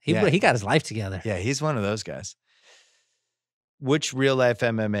 Yeah. Yeah. He got his life together. Yeah, he's one of those guys. Which real life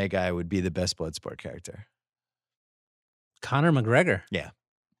MMA guy would be the best Bloodsport character? Conor McGregor. Yeah.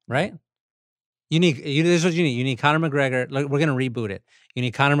 Right? This is what you need. You need Conor McGregor. Look, we're gonna reboot it. You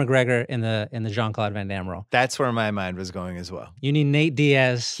need Conor McGregor in the Jean-Claude Van Damme role. That's where my mind was going as well. You need Nate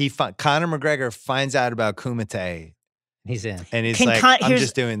Diaz. Conor McGregor finds out about Kumite He's in. and he's Can like, Con- I'm here's-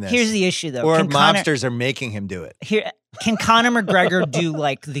 just doing this. Here's the issue, though. or Can Conor- mobsters are making him do it. Can Conor McGregor do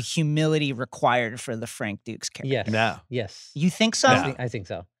like the humility required for the Frank Dukes character? Yes. No. Yes. You think so? No. I think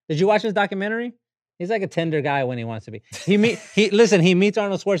so. Did you watch his documentary? He's like a tender guy when he wants to be. He meets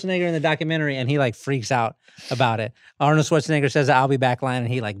Arnold Schwarzenegger in the documentary and he like freaks out about it. Arnold Schwarzenegger says I'll be back line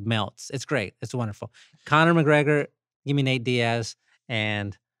and he like melts. It's great. It's wonderful. Conor McGregor, give me Nate Diaz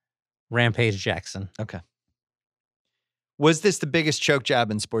and Rampage Jackson. Okay. Was this the biggest choke job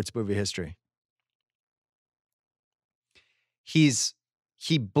in sports movie history?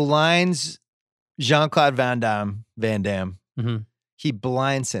 He blinds Jean-Claude Van Damme. Mhm. He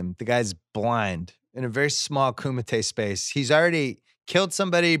blinds him. The guy's blind in a very small Kumite space. He's already killed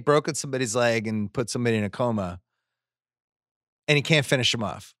somebody, broken somebody's leg, and put somebody in a coma. And he can't finish him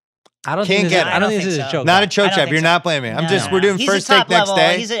off. I don't Can't think get it. I don't think I this is don't a think joke. Not a I choke don't job. think You're so. not blaming me. No. We're doing He's first a top take next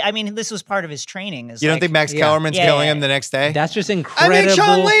level. day. I mean, this was part of his training. You don't think Max Yeah. Kellerman's Yeah, killing yeah, him the next day? That's just I incredible. mean,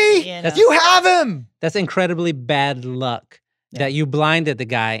 Sean Lee, Yeah, no. you have him. That's incredibly bad luck that you blinded the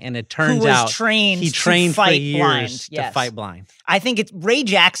guy and it who turns was out trained he to trained for fight years blind. to Yes. fight blind. I think it's Ray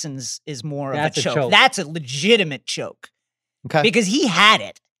Jackson's is more That's of a a choke. choke. That's a legitimate choke Okay. because he had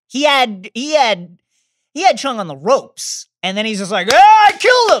it. He had Chung on the ropes, and then he's just like, I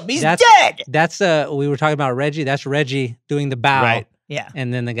killed him. He's dead. That's we were talking about Reggie. That's Reggie doing the bow. Right. Yeah.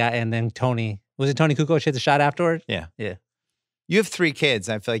 And then Tony. Was it Tony Kukoc hit the shot afterward? Yeah. Yeah. You have 3 kids.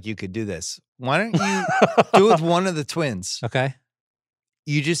 I feel like you could do this. Why don't you do it with one of the twins? Okay.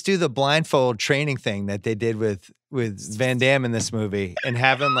 You just do the blindfold training thing that they did with Van Damme in this movie and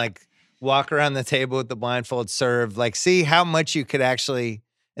have him like walk around the table with the blindfold, serve, like see how much you could actually,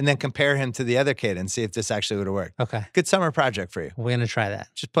 and then compare him to the other kid and see if this actually would have worked. Okay. Good summer project for you. We're gonna try that.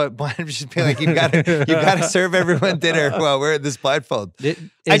 Just put just be like, you gotta serve everyone dinner while we're at this blindfold.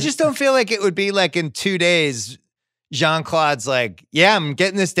 I just don't feel like it would be like in 2 days, Jean-Claude's like, yeah, I'm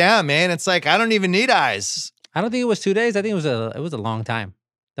getting this down, man. It's like, I don't even need eyes. I don't think it was 2 days. I think it was a long time.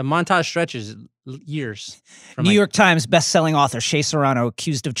 The montage stretches years. From New like, York Times best-selling author Shea Serrano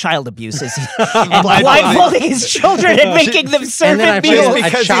accused of child abuse and blindfolding his children and making them serve then I it forget- meals. I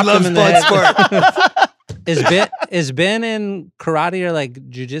because he chopped loves him in the head. Bloodsport. Is Ben in karate or like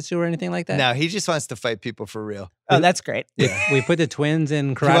jujitsu or anything like that? No, he just wants to fight people for real. Oh, that's great. We put the twins in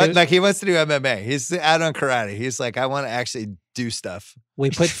He karate. he wants to do MMA. He's out on karate. He's like, I want to actually do stuff. We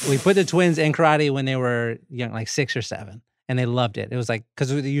put the twins in karate when they were young, like 6 or 7, and they loved it. It was like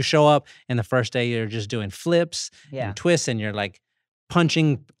because you show up and the first day you're just doing flips and twists, and you're like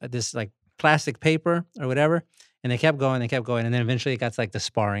punching this like plastic paper or whatever. And they kept going, and then eventually it got to like the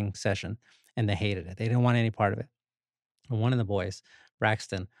sparring session, and they hated it. They didn't want any part of it. And one of the boys,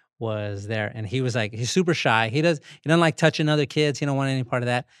 Braxton, was there, and he was like, he's super shy. He doesn't like touching other kids. He don't want any part of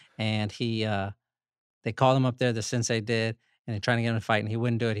that. And they called him up there. The sensei did. And they're trying to get him to fight, and he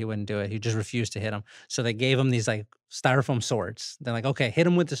wouldn't do it. He just refused to hit him. So they gave him these like styrofoam swords. They're like, okay, hit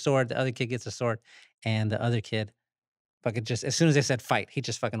him with the sword. The other kid gets a sword, and the other kid fucking just as soon as they said fight, he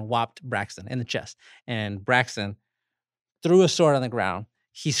just fucking whopped Braxton in the chest. And Braxton threw a sword on the ground.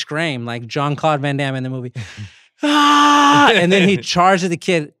 He screamed like Jean-Claude Van Damme in the movie, ah! And then he charged at the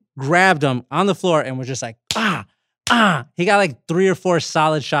kid, grabbed him on the floor, and was just like, ah, ah. He got like 3 or 4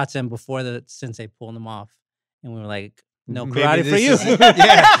 solid shots in before the sensei pulled him off, and we were like, no karate for you.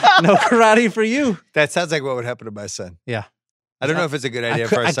 No karate for you. That sounds like what would happen to my son. Yeah. I don't know if it's a good idea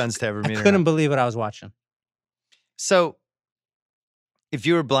for our sons to ever meet. I couldn't believe what I was watching. So, if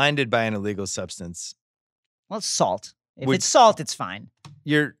you were blinded by an illegal substance, Well, it's salt. If it's salt, it's fine.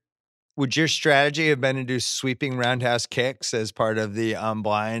 Would your strategy have been to do sweeping roundhouse kicks as part of the I'm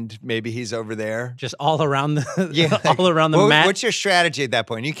blind? Maybe he's over there. Just all around the all around the mat. What's your strategy at that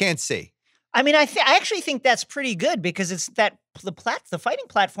point? You can't see. I mean, I actually think that's pretty good because it's that the fighting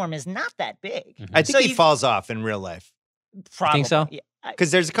platform is not that big. Mhm. I think he falls off in real life. Probably. Think so? Yeah.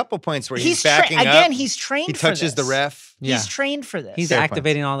 Because there's a couple points where he's backing up. Again, he's trained He for touches the this. ref. Yeah. He's trained for this. He's Fair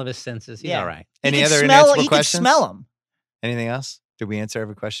activating all of his senses. He's all right. Any He other can unanswerable He questions? can smell him. Anything else? Did we answer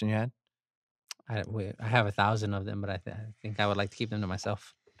every question you had? I have 1,000 of them, but I think I would like to keep them to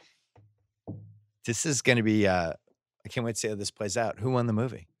myself. This is going to be, I can't wait to see how this plays out. Who won the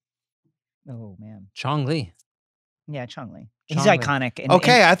movie? Oh, man. Chong Li. Yeah, Chong Li. He's Chong Li. iconic. And,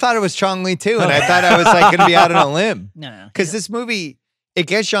 Okay, I thought it was Chong Li too, and I thought I was like going to be out on a limb. No. Because this movie, it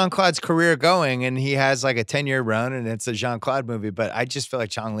gets Jean-Claude's career going, and he has like a 10-year run, and it's a Jean-Claude movie, but I just feel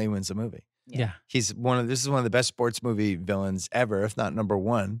like Chong Li wins the movie. Yeah. This is one of the best sports movie villains ever, if not number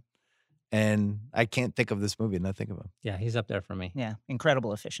one. And I can't think of this movie and not think of him. Yeah, he's up there for me. Yeah,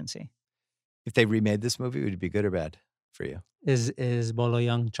 incredible efficiency. If they remade this movie, would it be good or bad for you? Is Bolo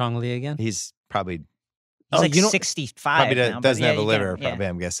Young Chong Li again? He's probably He's like you don't- 65 probably now, but doesn't yeah, have a you liver. can- yeah. Probably,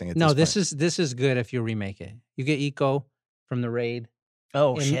 I'm guessing. At No, this this is good if you remake it. You get Iko from the Raid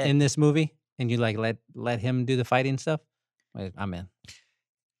Oh, shit. in this movie, and you like let him do the fighting stuff. I'm in.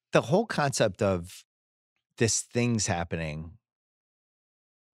 the whole concept of this thing's happening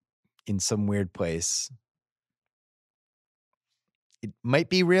in some weird place. It might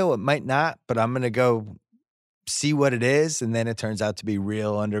be real, it might not, but I'm going to go see what it is, and then it turns out to be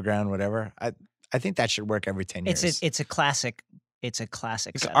real, underground, whatever. I think that should work every 10 years. It's a classic. It's a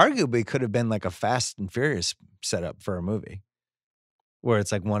classic. It setup. arguably could have been like a Fast and Furious setup for a movie, where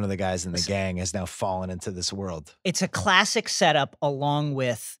it's like one of the guys in the gang has now fallen into this world. It's a classic setup along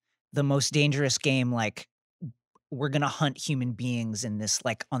with the most dangerous game, like we're gonna hunt human beings in this,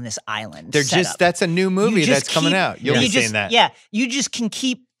 like on this island. They're setup. just that's a new movie that's coming out. You'll be seeing that. Yeah, you just can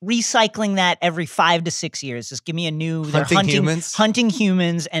keep recycling that every 5 to 6 years. Just give me a new hunting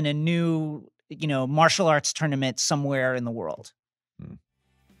humans and a new, martial arts tournament somewhere in the world.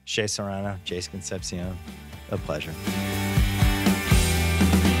 Shea Serrano, Jason Concepcion, a pleasure.